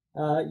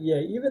 now. Yeah,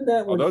 even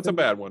that one Although it's a finished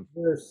bad one.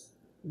 worse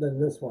than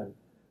this one.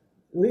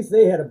 At least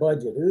they had a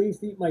budget. At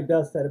least Eat My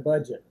Dust had a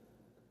budget.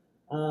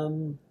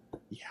 Um,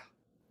 Yeah.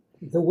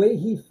 the way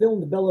he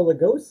filmed Bella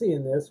Lugosi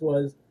in this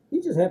was he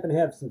just happened to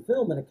have some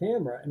film and a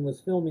camera and was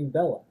filming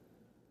Bella.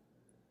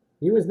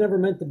 He was never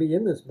meant to be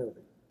in this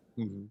movie.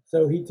 Mhm.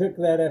 So he took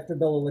that after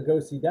Bella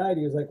Lugosi died.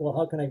 He was like, well,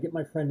 how can I get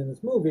my friend in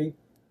this movie?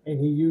 And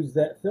he used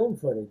that film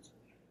footage.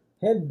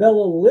 Had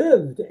Bella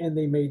lived and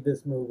they made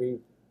this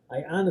movie,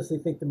 I honestly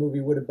think the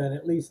movie would have been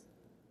at least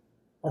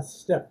a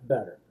step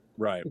better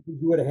Right. because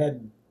you would have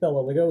had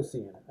Bella Lugosi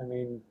in it. I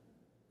mean,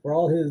 for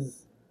all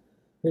his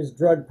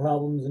drug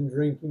problems and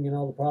drinking and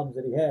all the problems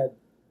that he had,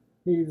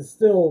 he's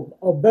still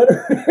a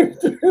better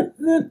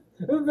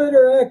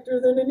actor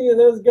than any of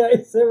those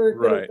guys ever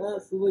could have Right.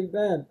 possibly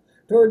been.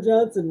 Tor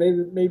Johnson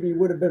maybe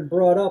would have been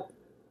brought up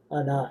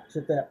a notch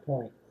at that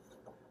point.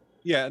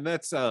 Yeah, and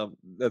that's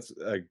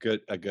a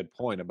good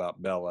point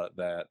about Bella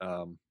that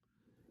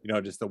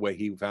just the way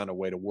he found a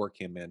way to work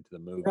him into the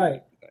movie and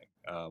Right.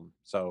 everything.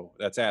 So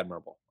that's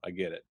admirable. I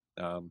get it.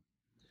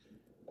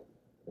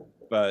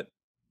 But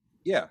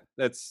yeah,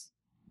 that's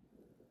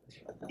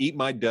Eat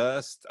My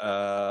Dust,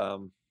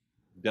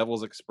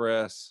 Devil's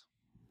Express,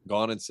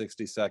 Gone in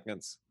 60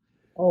 Seconds.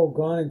 Oh,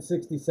 Gone in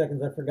 60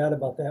 Seconds. I forgot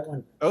about that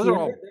one. Those See, are I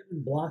all had that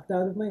one blocked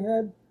out of my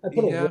head. I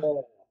put a yeah.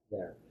 wall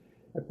there.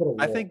 I put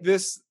a I wall. think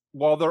this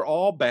while they're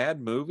all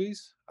bad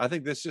movies, I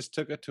think this just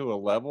took it to a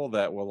level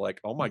that will like,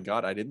 oh my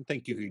God, I didn't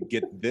think you could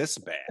get this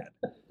bad.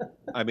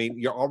 I mean,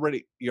 you're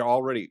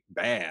already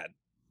bad,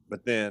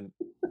 but then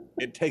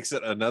it takes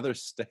it another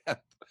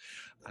step.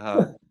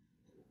 Uh,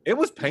 it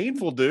was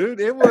painful,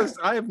 dude.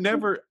 I have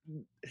never,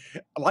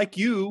 like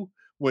you,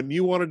 when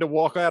you wanted to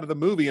walk out of the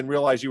movie and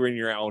realize you were in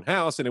your own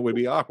house and it would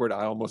be awkward,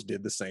 I almost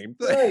did the same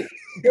thing. Right.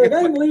 You're like,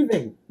 It's I'm like,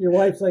 leaving. Your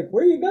wife's like,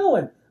 where are you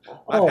going?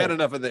 I've had Oh,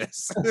 enough of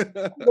this.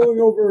 I'm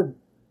going over.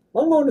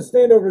 I'm going to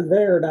stand over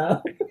there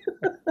now.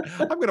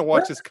 I'm going to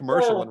watch this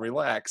commercial and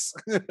relax.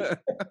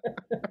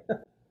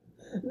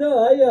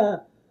 No,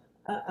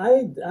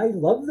 I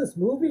love this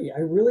movie. I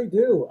really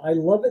do. I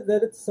love it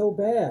that it's so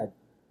bad,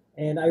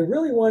 and I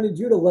really wanted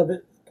you to love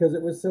it because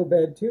it was so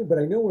bad too. But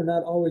I know we're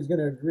not always going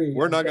to agree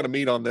We're on not going to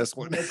meet on this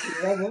one. how much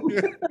you love them.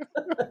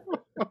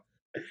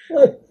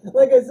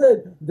 Like I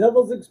said,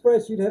 Devil's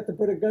Express. You'd have to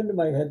put a gun to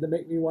my head to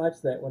make me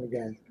watch that one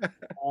again.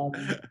 Um,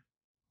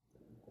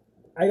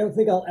 I don't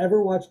think I'll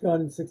ever watch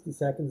Gone in 60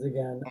 Seconds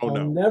again. Oh I'll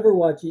no, never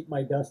watch Eat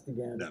My Dust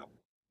again. no.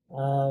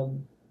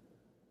 Um,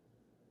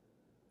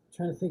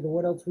 trying to think of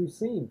what else we've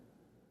seen.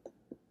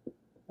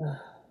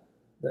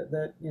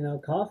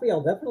 Coffee.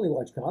 I'll definitely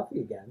watch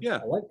Coffee again. Yeah.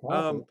 I like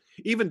Coffee.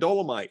 Even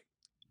Dolomite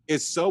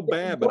is so Yeah,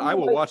 bad, but I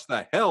will Dolomite. watch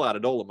the hell out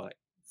of Dolomite.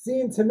 See,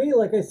 and to me,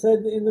 like I said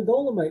in the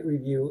Dolomite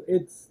review,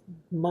 it's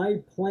my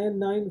Plan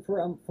 9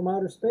 from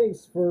outer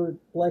space for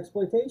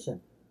blaxploitation.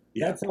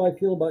 Yeah, That's how I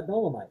feel about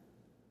Dolomite.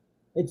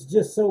 It's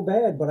just so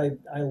bad, but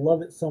I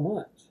love it so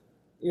much.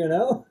 You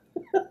know?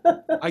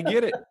 I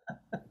get it.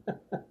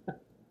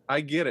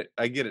 I get it.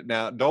 I get it.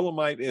 Now,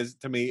 Dolomite is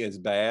to me is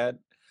bad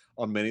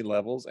on many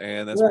levels,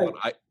 and that's Right.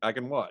 one I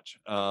can watch.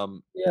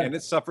 Yeah. And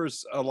it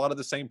suffers a lot of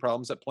the same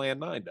problems that Plan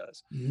 9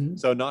 does. Mhm.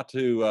 So not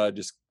to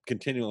just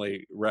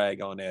continually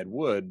rag on Ed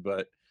Wood,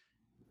 but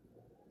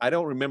I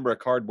don't remember a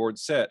cardboard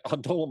set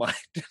on Dolomite.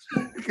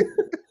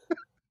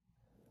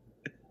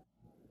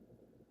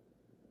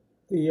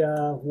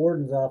 The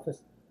warden's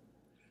office.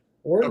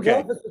 Warden's Okay,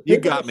 office was you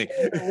taking got a me.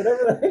 shit or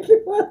whatever the heck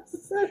it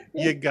was.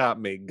 You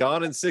got me.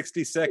 Gone in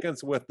 60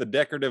 Seconds with the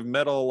decorative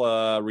metal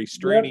Yep.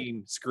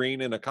 restraining screen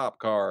in a cop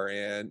car.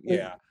 And for,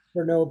 yeah,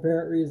 for no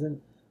apparent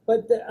reason.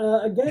 But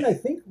again, I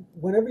think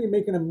whenever you're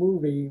making a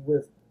movie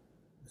with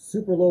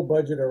super low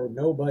budget or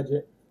no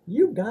budget,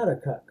 you gotta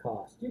cut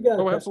costs. You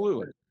gotta oh, cut absolutely.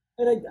 corners.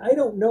 And I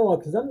don't know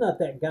because I'm not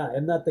that guy.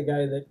 I'm not the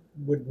guy that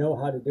would know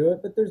how to do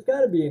it. But there's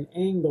got to be an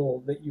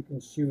angle that you can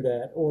shoot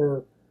at,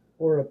 or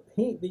a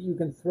paint that you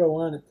can throw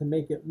on it to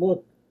make it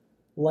look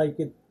like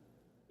it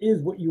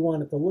is what you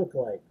want it to look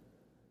like.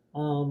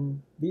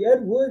 The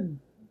Ed Wood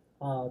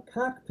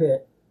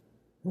cockpit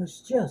was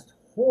just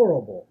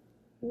horrible.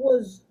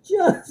 Was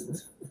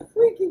just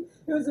freaking.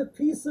 It was a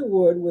piece of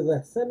wood with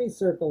a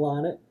semicircle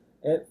on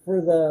it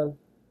for the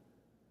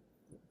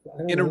I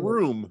don't In a know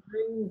room.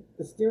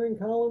 the steering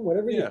column, Yeah.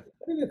 whatever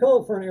you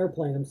call it for an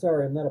airplane. I'm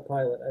sorry, I'm not a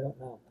pilot. I don't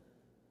know.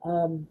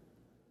 Um,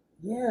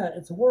 yeah,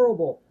 it's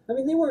horrible. I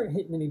mean, they weren't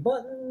hitting any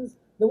buttons.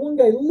 The one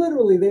guy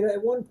literally, they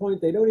at one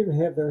point they don't even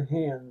have their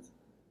hands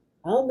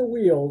on the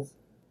wheels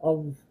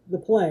of the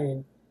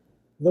plane.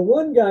 The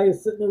one guy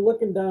is sitting there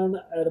looking down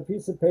at a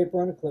piece of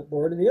paper on a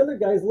clipboard, and the other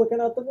guy's looking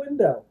out the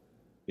window.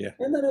 Yeah.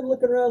 And then I'm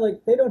looking around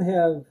like they don't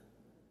have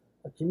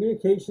a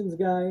communications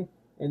guy,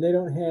 and they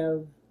don't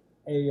have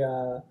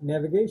a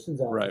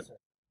navigations Right. officer.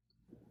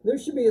 There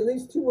should be at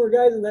least two more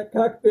guys in that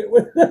cockpit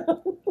with them.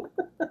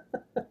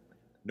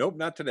 Nope,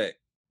 not today.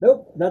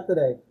 Nope, not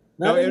today.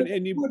 No, Not in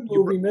and the you Wood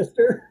you movie,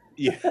 mister.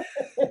 yeah.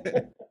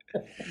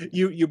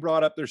 You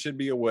brought up there should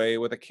be a way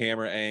with a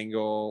camera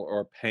angle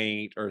or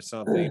paint or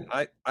something.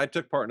 I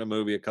took part in a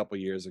movie a couple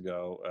years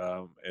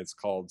ago. It's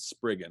called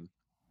Spriggan,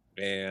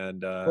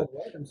 and Oh,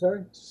 what? I'm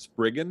sorry.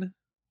 Spriggan,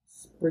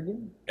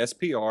 Spriggan?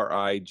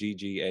 Spriggan.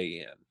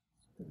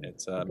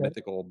 It's a Okay.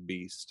 mythical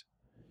beast.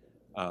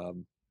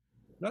 Um,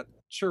 not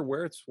sure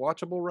where it's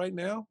watchable right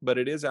now, but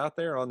it is out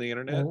there on the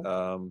internet.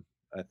 Uh-huh.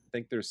 I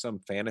think there's some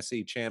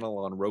fantasy channel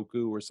on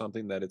Roku or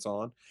something that it's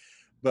on.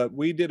 But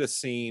we did a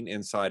scene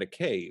inside a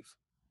cave,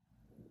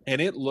 and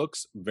it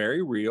looks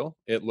very real.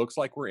 It looks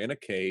like we're in a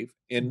cave.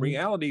 In Mhm.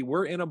 reality,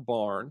 we're in a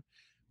barn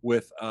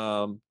with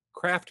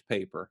craft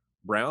paper,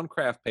 brown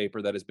craft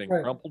paper that has been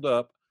Right. crumpled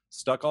up,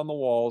 stuck on the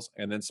walls,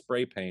 and then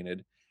spray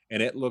painted,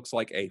 and it looks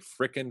like a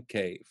frickin'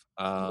 cave.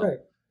 Right.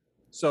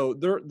 So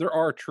there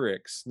are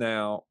tricks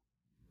now.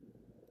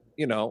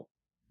 You know,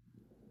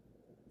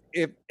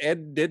 if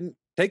Ed didn't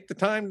take the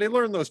time to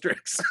learn those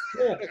tricks.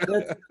 Yeah,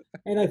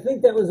 and I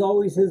think that was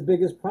always his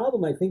biggest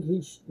problem. I think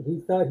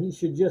he thought he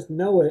should just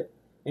know it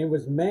and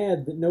was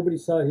mad that nobody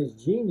saw his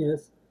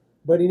genius,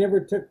 but he never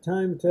took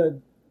time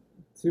to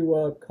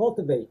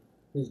cultivate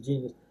his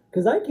genius.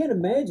 Because I can't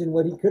imagine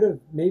what he could have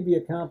maybe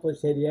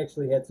accomplished had he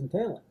actually had some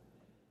talent.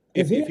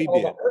 Because he If had he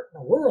all the did. art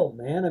in the world,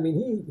 man. I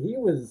mean, he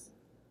was.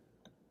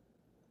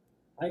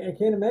 I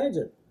can't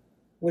imagine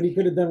what he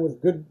could have done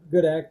with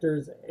good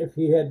actors if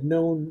he had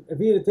known if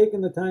he had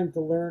taken the time to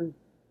learn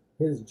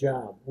his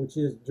job, which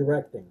is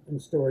directing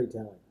and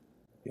storytelling.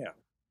 Yeah.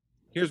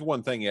 Here's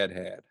one thing Ed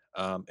had.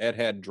 Ed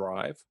had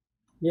drive,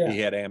 Yeah. he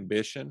had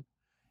ambition,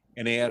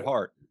 and he had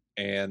heart.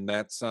 And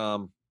that's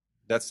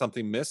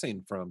something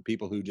missing from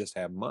people who just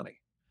have money.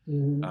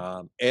 Hmm.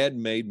 Ed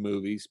made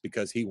movies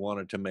because he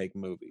wanted to make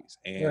movies,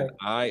 and Right.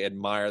 I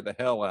admire the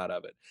hell out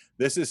of it.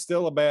 This is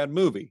still a bad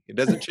movie. It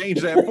doesn't change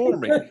that for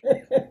me.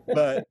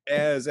 But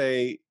as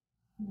a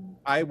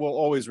I will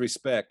always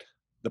respect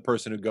the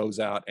person who goes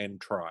out and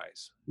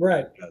tries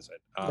Right, and does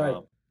it,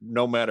 right.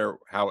 no matter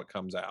how it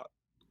comes out.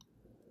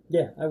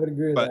 Yeah, I would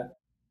agree with But that.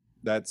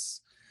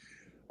 that's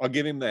I'll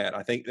give him that.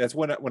 I think that's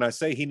when I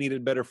say he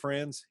needed better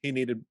friends, he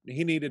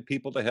needed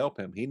people to help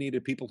him. He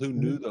needed people who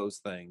knew Mhm. those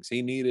things.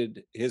 He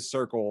needed his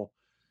circle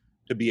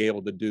to be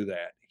able to do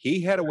that.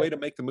 He had a way Right. to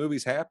make the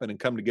movies happen and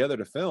come together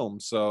to film,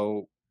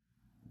 so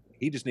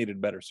he just needed a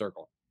better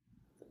circle.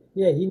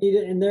 Yeah, he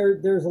needed, and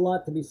there's a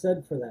lot to be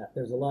said for that.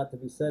 There's a lot to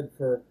be said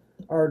for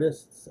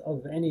artists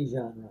of any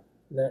genre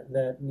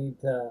that need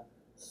to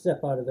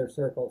step out of their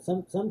circle.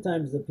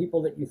 Sometimes the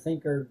people that you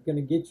think are going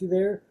to get you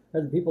there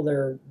are the people that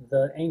are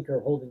the anchor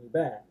holding you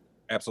back.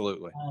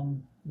 Absolutely.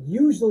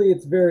 Usually,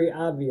 it's very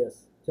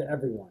obvious to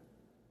everyone.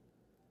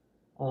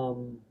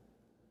 Um,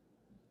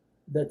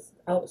 that's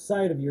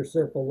outside of your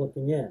circle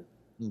looking in.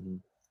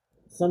 Mhm.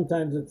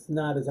 Sometimes it's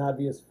not as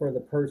obvious for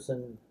the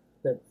person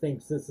that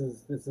thinks this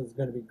is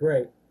going to be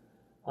great.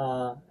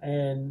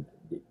 And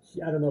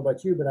I don't know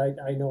about you, but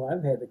I know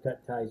I've had to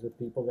cut ties with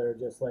people that are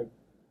just like,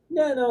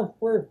 yeah, no,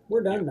 we're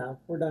Yeah, done now.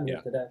 We're done here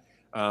yeah. today.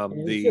 And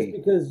it's just The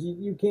because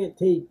you can't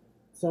take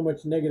so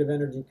much negative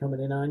energy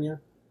coming in on you.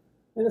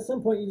 And at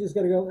some point, you just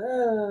got to go,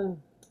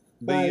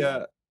 the, bye.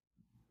 uh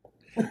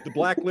the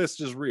blacklist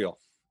is real.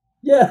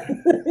 Yeah,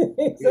 It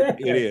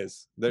exactly,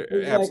 is. There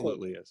exactly.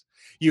 absolutely is.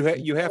 You have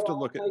You're to off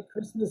look at my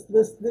Christmas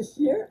list this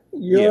year.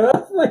 yeah. You're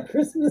off my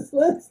Christmas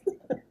list.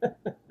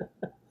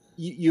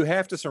 You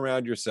have to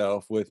surround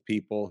yourself with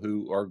people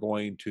who are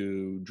going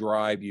to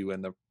drive you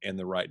in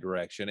the right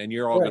direction, and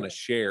you're all Right. gonna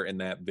share in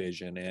that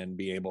vision and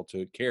be able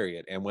to carry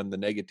it, and when the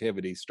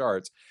negativity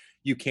starts,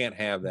 you can't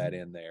have that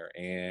Mhm. in there,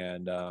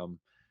 and,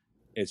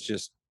 it's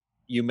just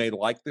you may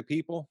like the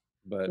people,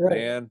 but Right.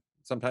 man,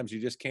 sometimes you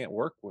just can't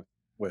work with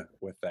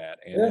that,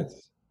 and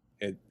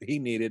Yeah. he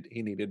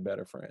needed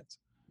better friends.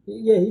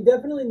 Yeah, he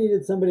definitely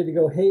needed somebody to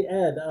go, hey,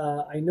 Ed,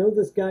 I know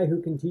this guy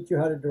who can teach you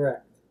how to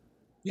direct.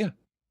 Yeah,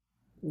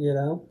 You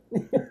know,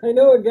 I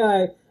know a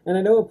guy and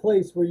I know a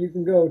place where you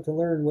can go to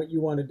learn what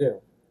you want to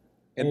do.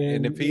 and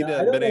if And, he'd,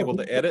 I don't been know if able he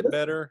to would edit listen.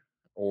 better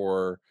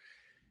or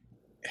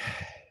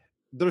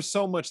there's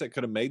so much that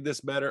could have made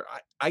this better.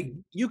 I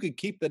you could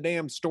keep the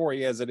damn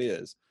story as it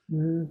is.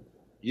 Mhm.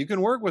 You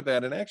can work with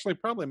that and actually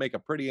probably make a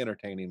pretty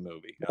entertaining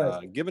movie,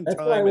 Right. given That's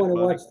why I time and want to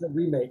money. watch the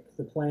remake,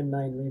 the Plan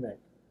 9 remake.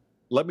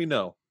 Let me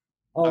know.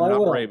 Oh, I'm I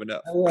not brave will.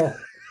 enough. I will.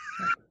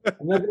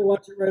 I'm not going to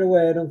watch it right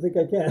away. I don't think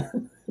I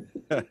can.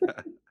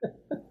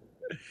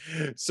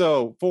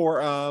 So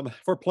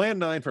for Plan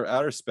 9 for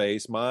Outer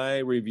Space, my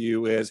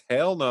review is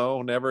hell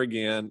no, never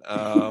again.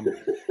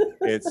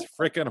 It's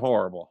freaking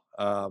horrible.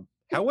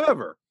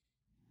 However,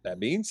 that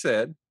being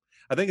said,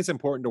 I think it's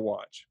important to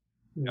watch.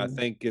 I Mhm.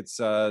 think it's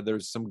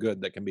there's some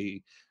good that can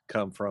be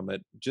come from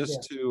it Yeah.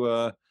 just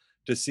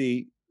to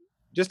see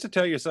just to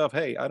tell yourself,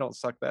 "Hey, I don't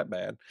suck that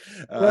bad."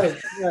 Uh,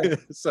 Right. Right.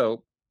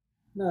 so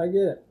No, I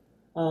get it.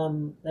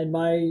 And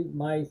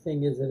my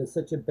thing is that it's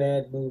such a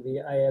bad movie.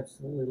 I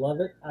absolutely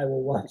love it. I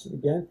will watch it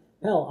again.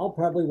 Hell, I'll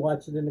probably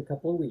watch it in a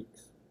couple of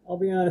weeks. I'll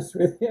be honest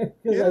with you,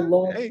 because I yeah,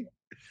 love hey,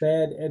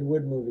 bad Ed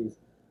Wood movies.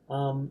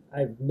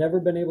 I've never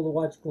been able to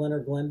watch Glen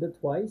or Glenda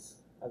twice.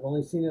 I've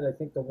only seen it, I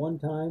think, the one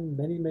time,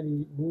 many,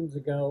 many moons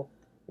ago,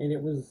 and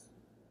it was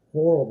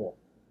horrible.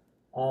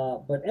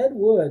 But Ed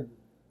Wood,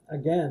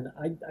 again,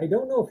 I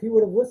don't know if he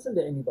would have listened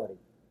to anybody.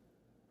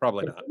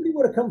 probably If not. somebody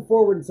would have come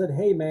forward and said,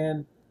 "Hey,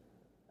 man,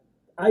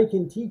 I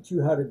can teach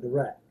you how to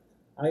direct.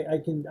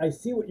 I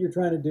see what you're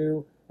trying to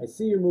do. I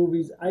see your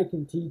movies. I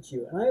can teach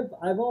you." And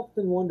I've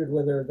often wondered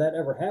whether that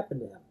ever happened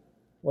to him.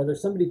 Whether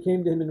somebody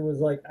came to him and was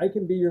like, "I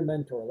can be your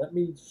mentor. Let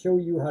me show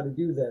you how to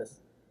do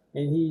this."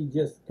 And he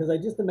just, because I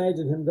just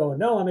imagine him going,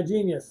 "No, I'm a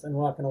genius," and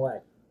walking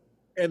away.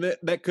 And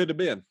that could have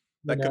been. You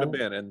That could have know,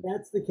 been, if and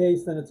that's the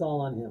case, then it's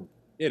all on him.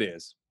 it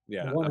is.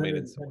 Yeah, I mean,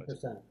 it's always.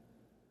 110%.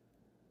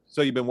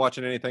 So you've been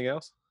watching anything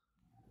else?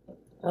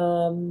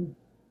 Trying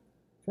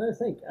to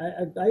think.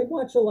 I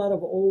watch a lot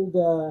of old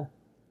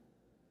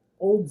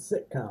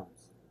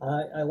sitcoms.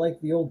 I like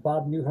the old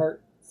Bob Newhart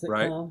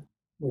Right? sitcom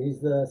where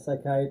he's the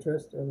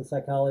psychiatrist or the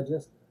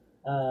psychologist.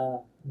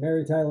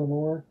 Mary Tyler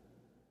Moore.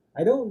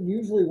 I don't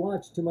usually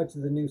watch too much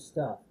of the new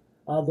stuff.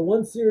 The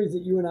one series that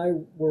you and I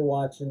were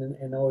watching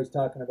and always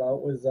talking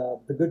about was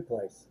The Good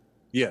Place.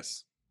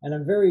 Yes, And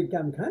I'm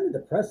kind of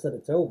depressed that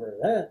it's over.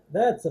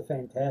 That's a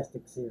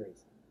fantastic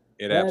series.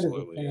 it That is a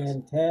absolutely is.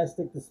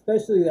 fantastic,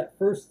 especially that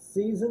first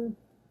season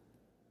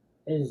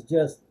is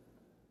just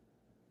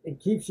it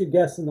keeps you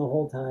guessing the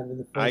whole time in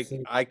the first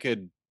season. I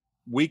could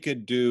we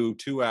could do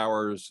 2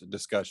 hours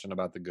discussion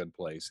about The Good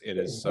Place. It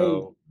is Hey,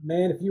 so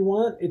man, if you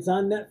want, it's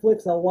on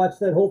Netflix. I'll watch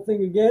that whole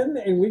thing again,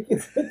 and we can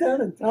sit down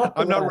and talk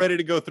I'm not about it. ready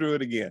to go through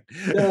it again.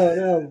 No,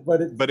 no,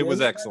 but it's But it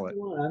was anytime excellent.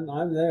 you want,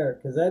 I'm there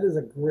because that is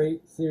a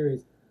great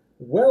series,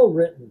 well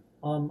written.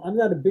 I'm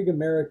not a big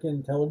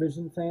American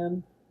television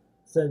fan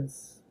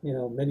since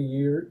many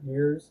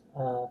years.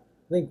 I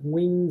think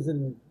Wings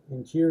and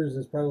Cheers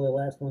is probably the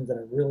last ones that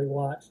I really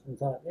watched and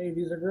thought, hey,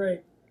 these are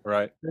great.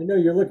 Right. I know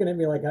you're looking at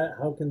me like,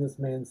 how can this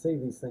man say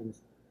these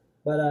things?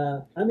 But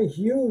I'm a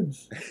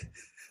huge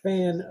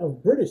fan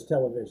of British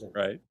television,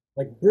 Right.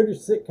 like British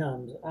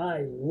sitcoms.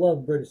 I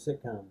love British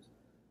sitcoms.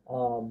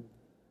 Um,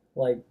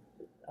 like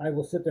I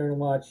will sit there and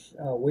watch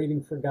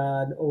Waiting for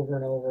God over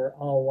and over.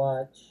 I'll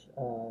watch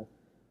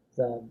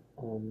the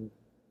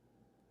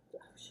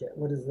shit.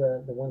 What is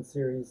the one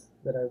series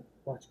that I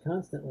watch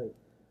constantly?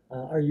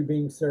 Are You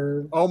Being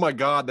Served? Oh my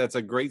God, that's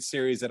a great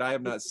series that I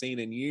have not seen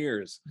in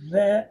years.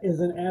 That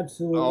is an Oh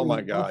absolutely my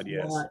must God,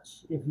 yes. watch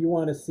if you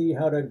want to see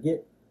how to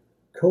get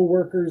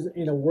coworkers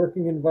in a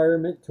working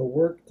environment to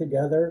work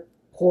together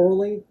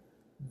poorly.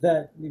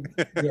 That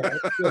yeah,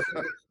 it's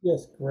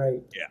just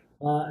great. Yeah.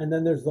 And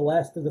then there's The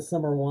Last of the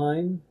Summer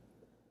Wine,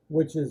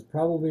 which is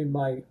probably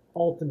my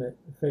ultimate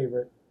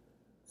favorite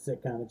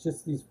sitcom. It's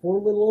just these four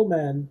little old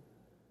men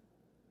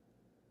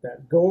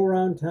that go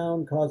around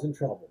town causing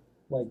trouble.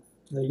 Like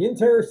the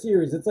entire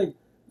series, it's like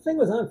the thing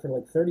was on for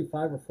like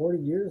 35 or 40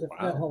 years. I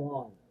forgot Wow. how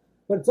long,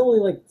 but it's only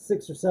like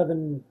 6 or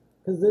 7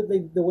 because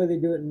the way they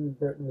do it in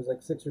Britain was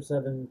like 6 or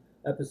 7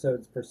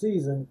 episodes per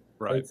season.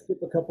 Right. They'd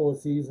skip a couple of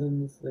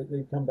seasons,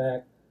 they'd come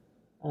back,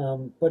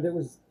 but it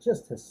was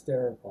just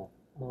hysterical.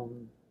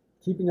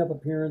 Keeping up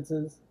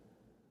appearances.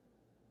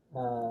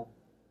 Uh,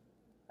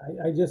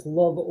 I just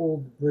love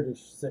old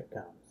British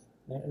sitcoms,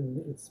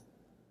 and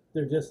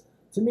they're just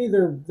to me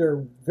they're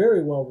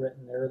very well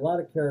written. There are a lot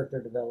of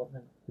character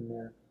development in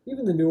there.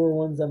 Even the newer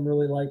ones I'm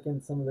really liking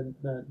some of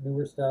the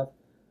newer stuff.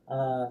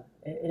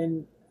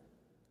 And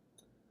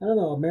I don't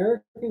know,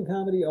 American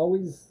comedy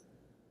always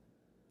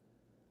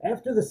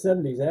after the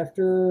 70s,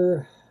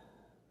 after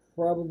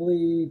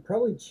probably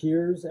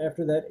Cheers,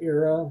 after that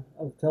era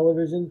of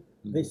television,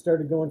 they Mhm.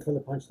 started going for the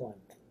punchline.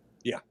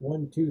 Yeah.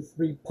 1, 2,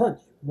 3,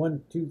 punch.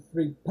 1, 2,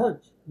 3,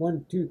 punch.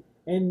 1, 2.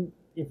 And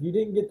if you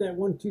didn't get that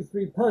 1, 2,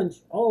 3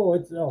 punch, oh,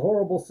 it's a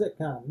horrible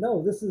sitcom.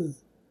 No,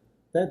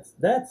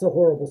 that's a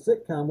horrible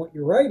sitcom. What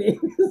you're writing,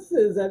 this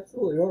is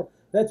absolutely horrible.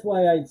 That's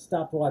why I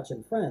stopped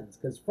watching Friends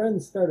because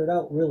Friends started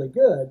out really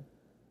good.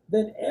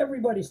 Then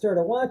everybody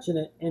started watching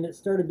it, and it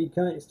started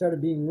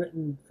being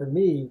written for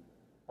me.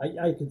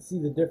 I could see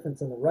the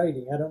difference in the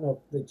writing. I don't know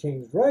if they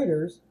changed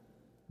writers,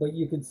 but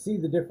you could see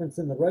the difference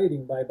in the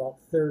writing by about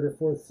third or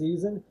fourth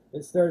season.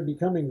 It started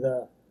becoming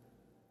the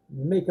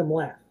make them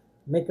laugh,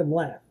 make them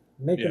laugh,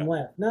 make them Yeah.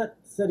 laugh, not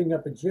setting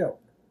up a joke.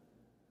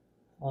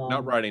 Not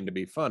Um, writing to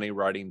be funny,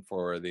 writing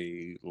for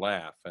the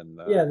laugh and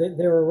yeah, the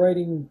they were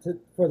writing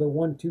for the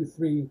 1, 2,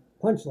 3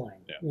 punchline.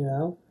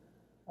 yeah.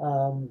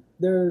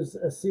 There's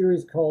a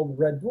series called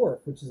Red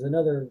Dwarf, which is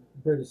another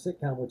British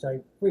sitcom, which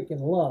I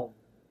freaking love.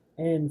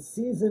 And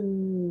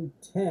season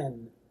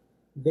 10,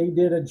 they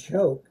did a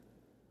joke,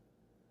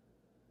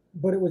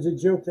 but it was a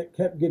joke that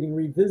kept getting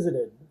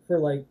revisited for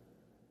like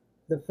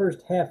the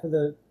first half of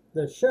the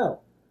show.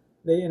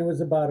 And it was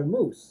about a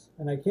moose,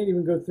 and I can't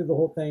even go through the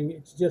whole thing.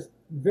 It's just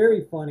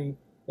very funny.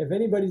 If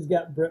anybody's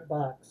got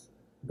BritBox,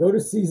 go to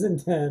season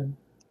 10,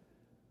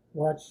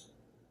 watch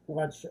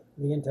watch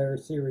the entire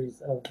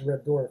series of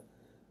Red Dwarf.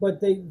 But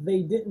they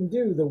didn't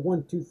do the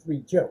 1, 2,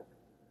 3 joke.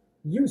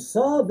 You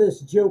saw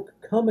this joke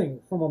coming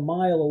from a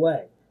mile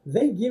away.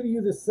 They give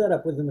you the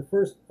setup within the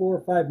first 4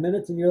 or 5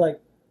 minutes, and you're like,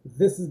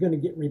 this is going to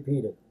get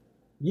repeated.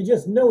 You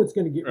just know it's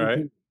going to get Right.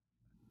 repeated,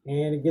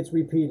 and it gets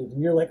repeated,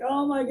 and you're like,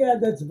 oh my god,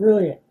 that's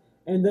brilliant.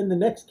 And then the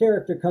next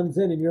character comes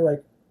in, and you're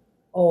like,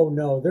 oh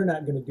no, they're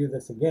not going to do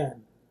this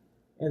again.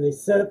 And they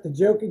set up the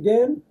joke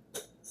again,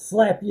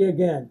 slap you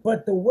again.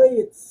 But the way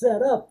it's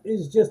set up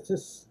is just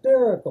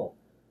hysterical.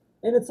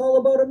 And it's all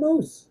about a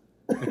moose.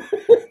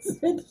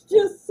 It's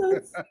just so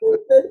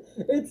stupid.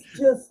 It's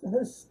just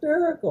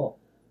hysterical.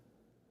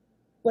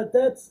 But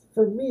that's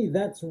for me,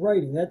 that's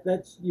writing.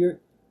 That's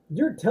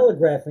you're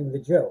telegraphing the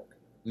joke.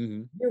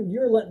 Hmm.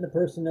 You're letting the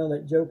person know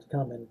that joke's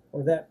coming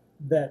or that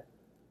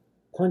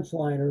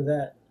punchline or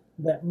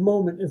that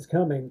moment is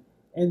coming.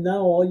 And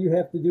now all you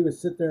have to do is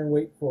sit there and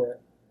wait for it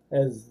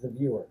as the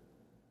viewer.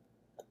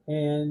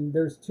 And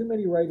there's too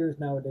many writers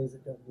nowadays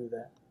that don't do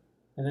that.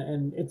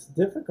 And it's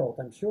difficult,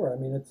 I'm sure. I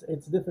mean,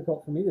 it's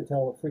difficult for me to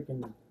tell a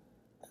freaking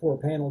 4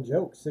 panel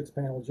joke, 6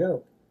 panel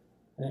joke,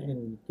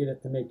 and get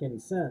it to make any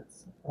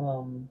sense.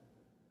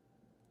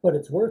 But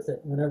it's worth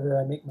it. Whenever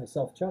I make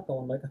myself chuckle,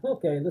 I'm like,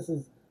 okay, this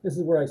is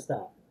where I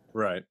stop.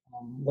 Right.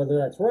 Whether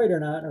that's right or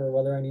not, or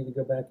whether I need to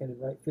go back in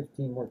and write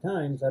 15 more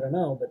times, I don't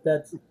know. But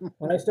that's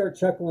when I start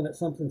chuckling at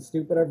something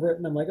stupid I've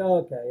written, I'm like, oh,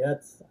 okay,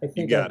 that's I You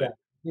think I've got it. got.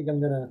 I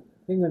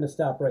think I'm gonna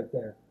stop right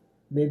there.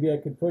 Maybe I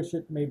could push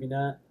it, maybe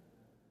not.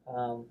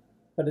 Um,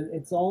 but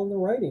it's all in the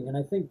writing, and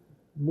I think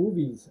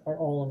movies are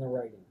all in the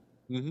writing.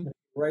 Hmm.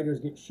 Writers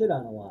get shit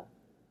on a lot.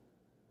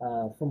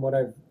 From what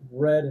I've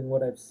read and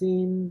what I've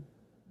seen,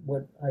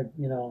 I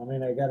mean,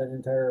 I got an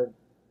entire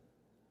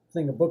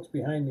thing of books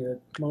behind me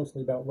that's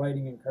mostly about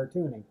writing and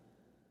cartooning,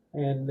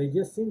 and they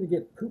just seem to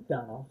get pooped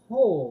on a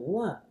whole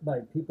lot by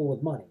people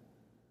with money,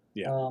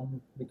 Yeah.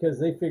 because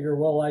they figure,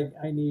 well,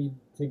 I need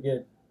to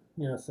get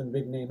some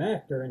big name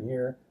actor in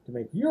here to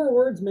make your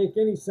words make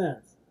any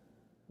sense.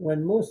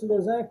 When most of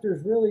those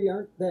actors really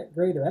aren't that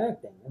great at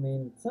acting. I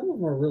mean, some of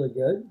them are really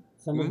good.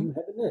 Some of Hmm. them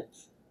have a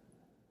niche.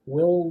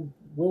 Will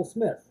Will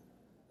Smith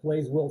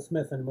plays Will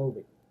Smith in a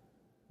movie.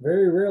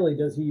 Very rarely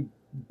does he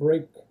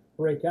break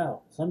break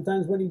out.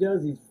 Sometimes when he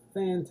does, he's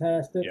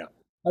fantastic. Yeah.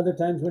 Other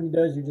times when he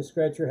does, you just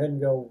scratch your head and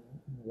go,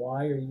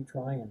 "Why are you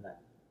trying that?"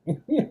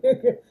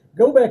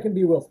 Go back and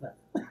be Will Smith.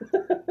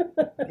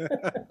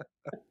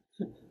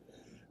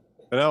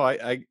 No,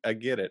 I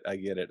get it. I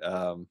get it.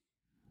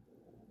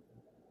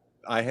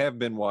 I have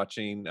been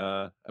watching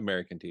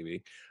American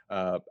TV.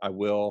 I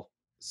will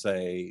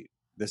say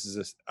this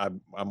is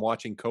I'm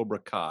watching Cobra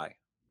Kai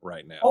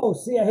right now. Oh,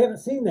 see, I haven't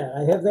seen that.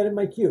 I have that in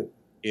my queue.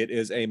 It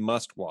is a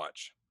must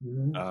watch.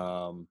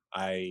 Mhm.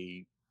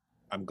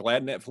 I'm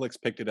glad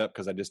Netflix picked it up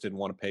because I just didn't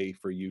want to pay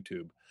for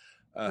YouTube.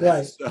 Right,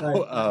 right.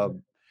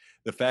 So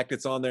the fact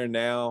it's on there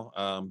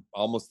now,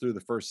 almost through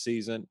the first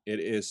season, it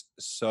is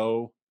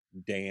so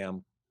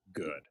damn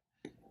good.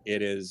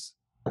 It is,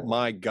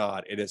 my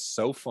God, it is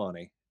so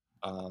funny.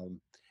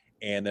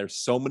 And there's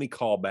so many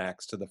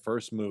callbacks to the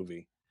first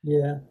movie,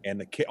 Yeah,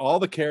 and all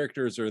the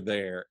characters are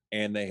there,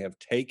 and they have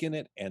taken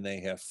it and they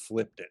have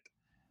flipped it.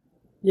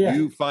 yeah,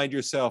 You find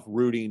yourself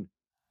rooting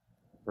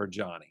for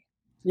Johnny.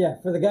 yeah.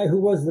 For the guy who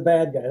was the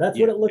bad guy, that's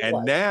Yeah. what it looked And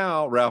like.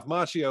 now Ralph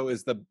Macchio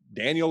is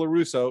Daniel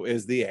LaRusso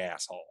is the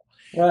asshole.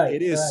 Right,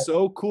 It is right,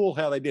 so cool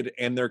how they did it.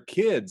 And their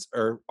kids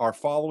are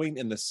following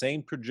in the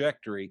same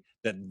trajectory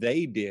that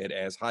they did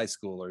as high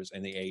schoolers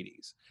in the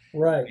 80s.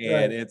 right,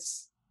 And right.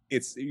 it's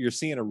you're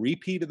seeing a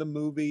repeat of the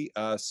movie,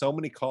 so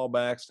many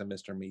callbacks to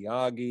Mr.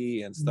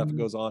 Miyagi and stuff that Mhm.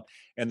 goes on,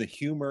 and the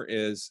humor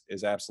is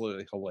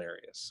absolutely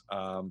hilarious.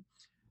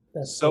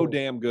 That's So cool.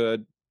 damn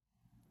good,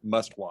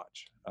 must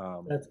watch.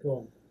 That's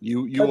cool.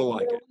 You But will you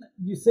like know, it.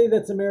 you say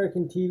that's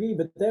American TV,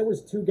 but that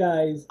was two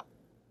guys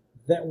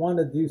that want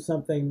to do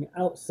something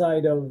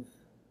outside of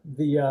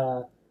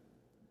the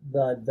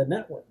the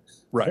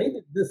networks. Right. They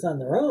did this on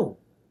their own,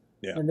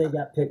 Yeah. and they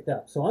got picked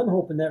up. So I'm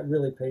hoping that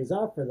really pays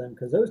off for them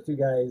because those two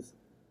guys,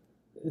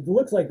 it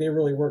looks like they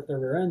really worked their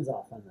rear ends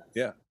off on this.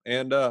 Yeah.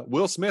 And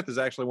Will Smith is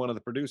actually one of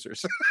the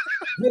producers.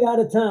 Get out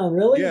of town,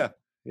 really? Yeah.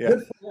 Yeah.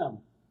 Good for him.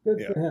 Good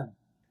Yeah. for him.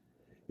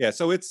 Yeah.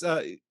 So it's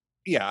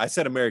yeah, I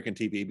said American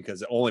TV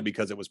because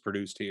it was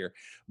produced here.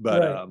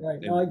 But Right,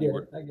 right. No, I and get you it.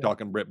 were I get it.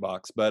 talking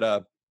BritBox.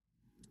 But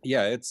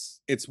yeah,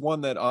 it's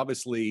one that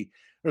obviously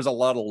there's a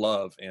lot of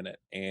love in it.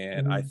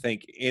 And I Mhm.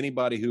 think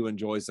anybody who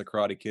enjoys the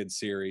Karate Kid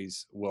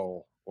series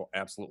will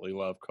absolutely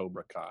love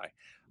Cobra Kai.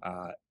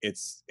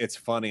 It's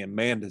funny, and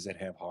man, does it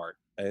have heart.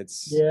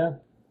 Yeah,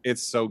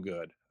 It's so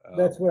good.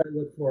 that's what I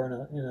look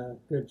for in a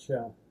good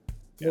show. A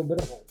Yeah. little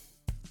bit of hope.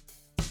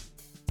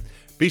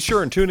 Be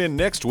sure and tune in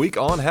next week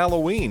on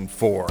Halloween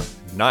for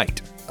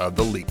Night of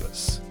the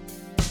Lepus.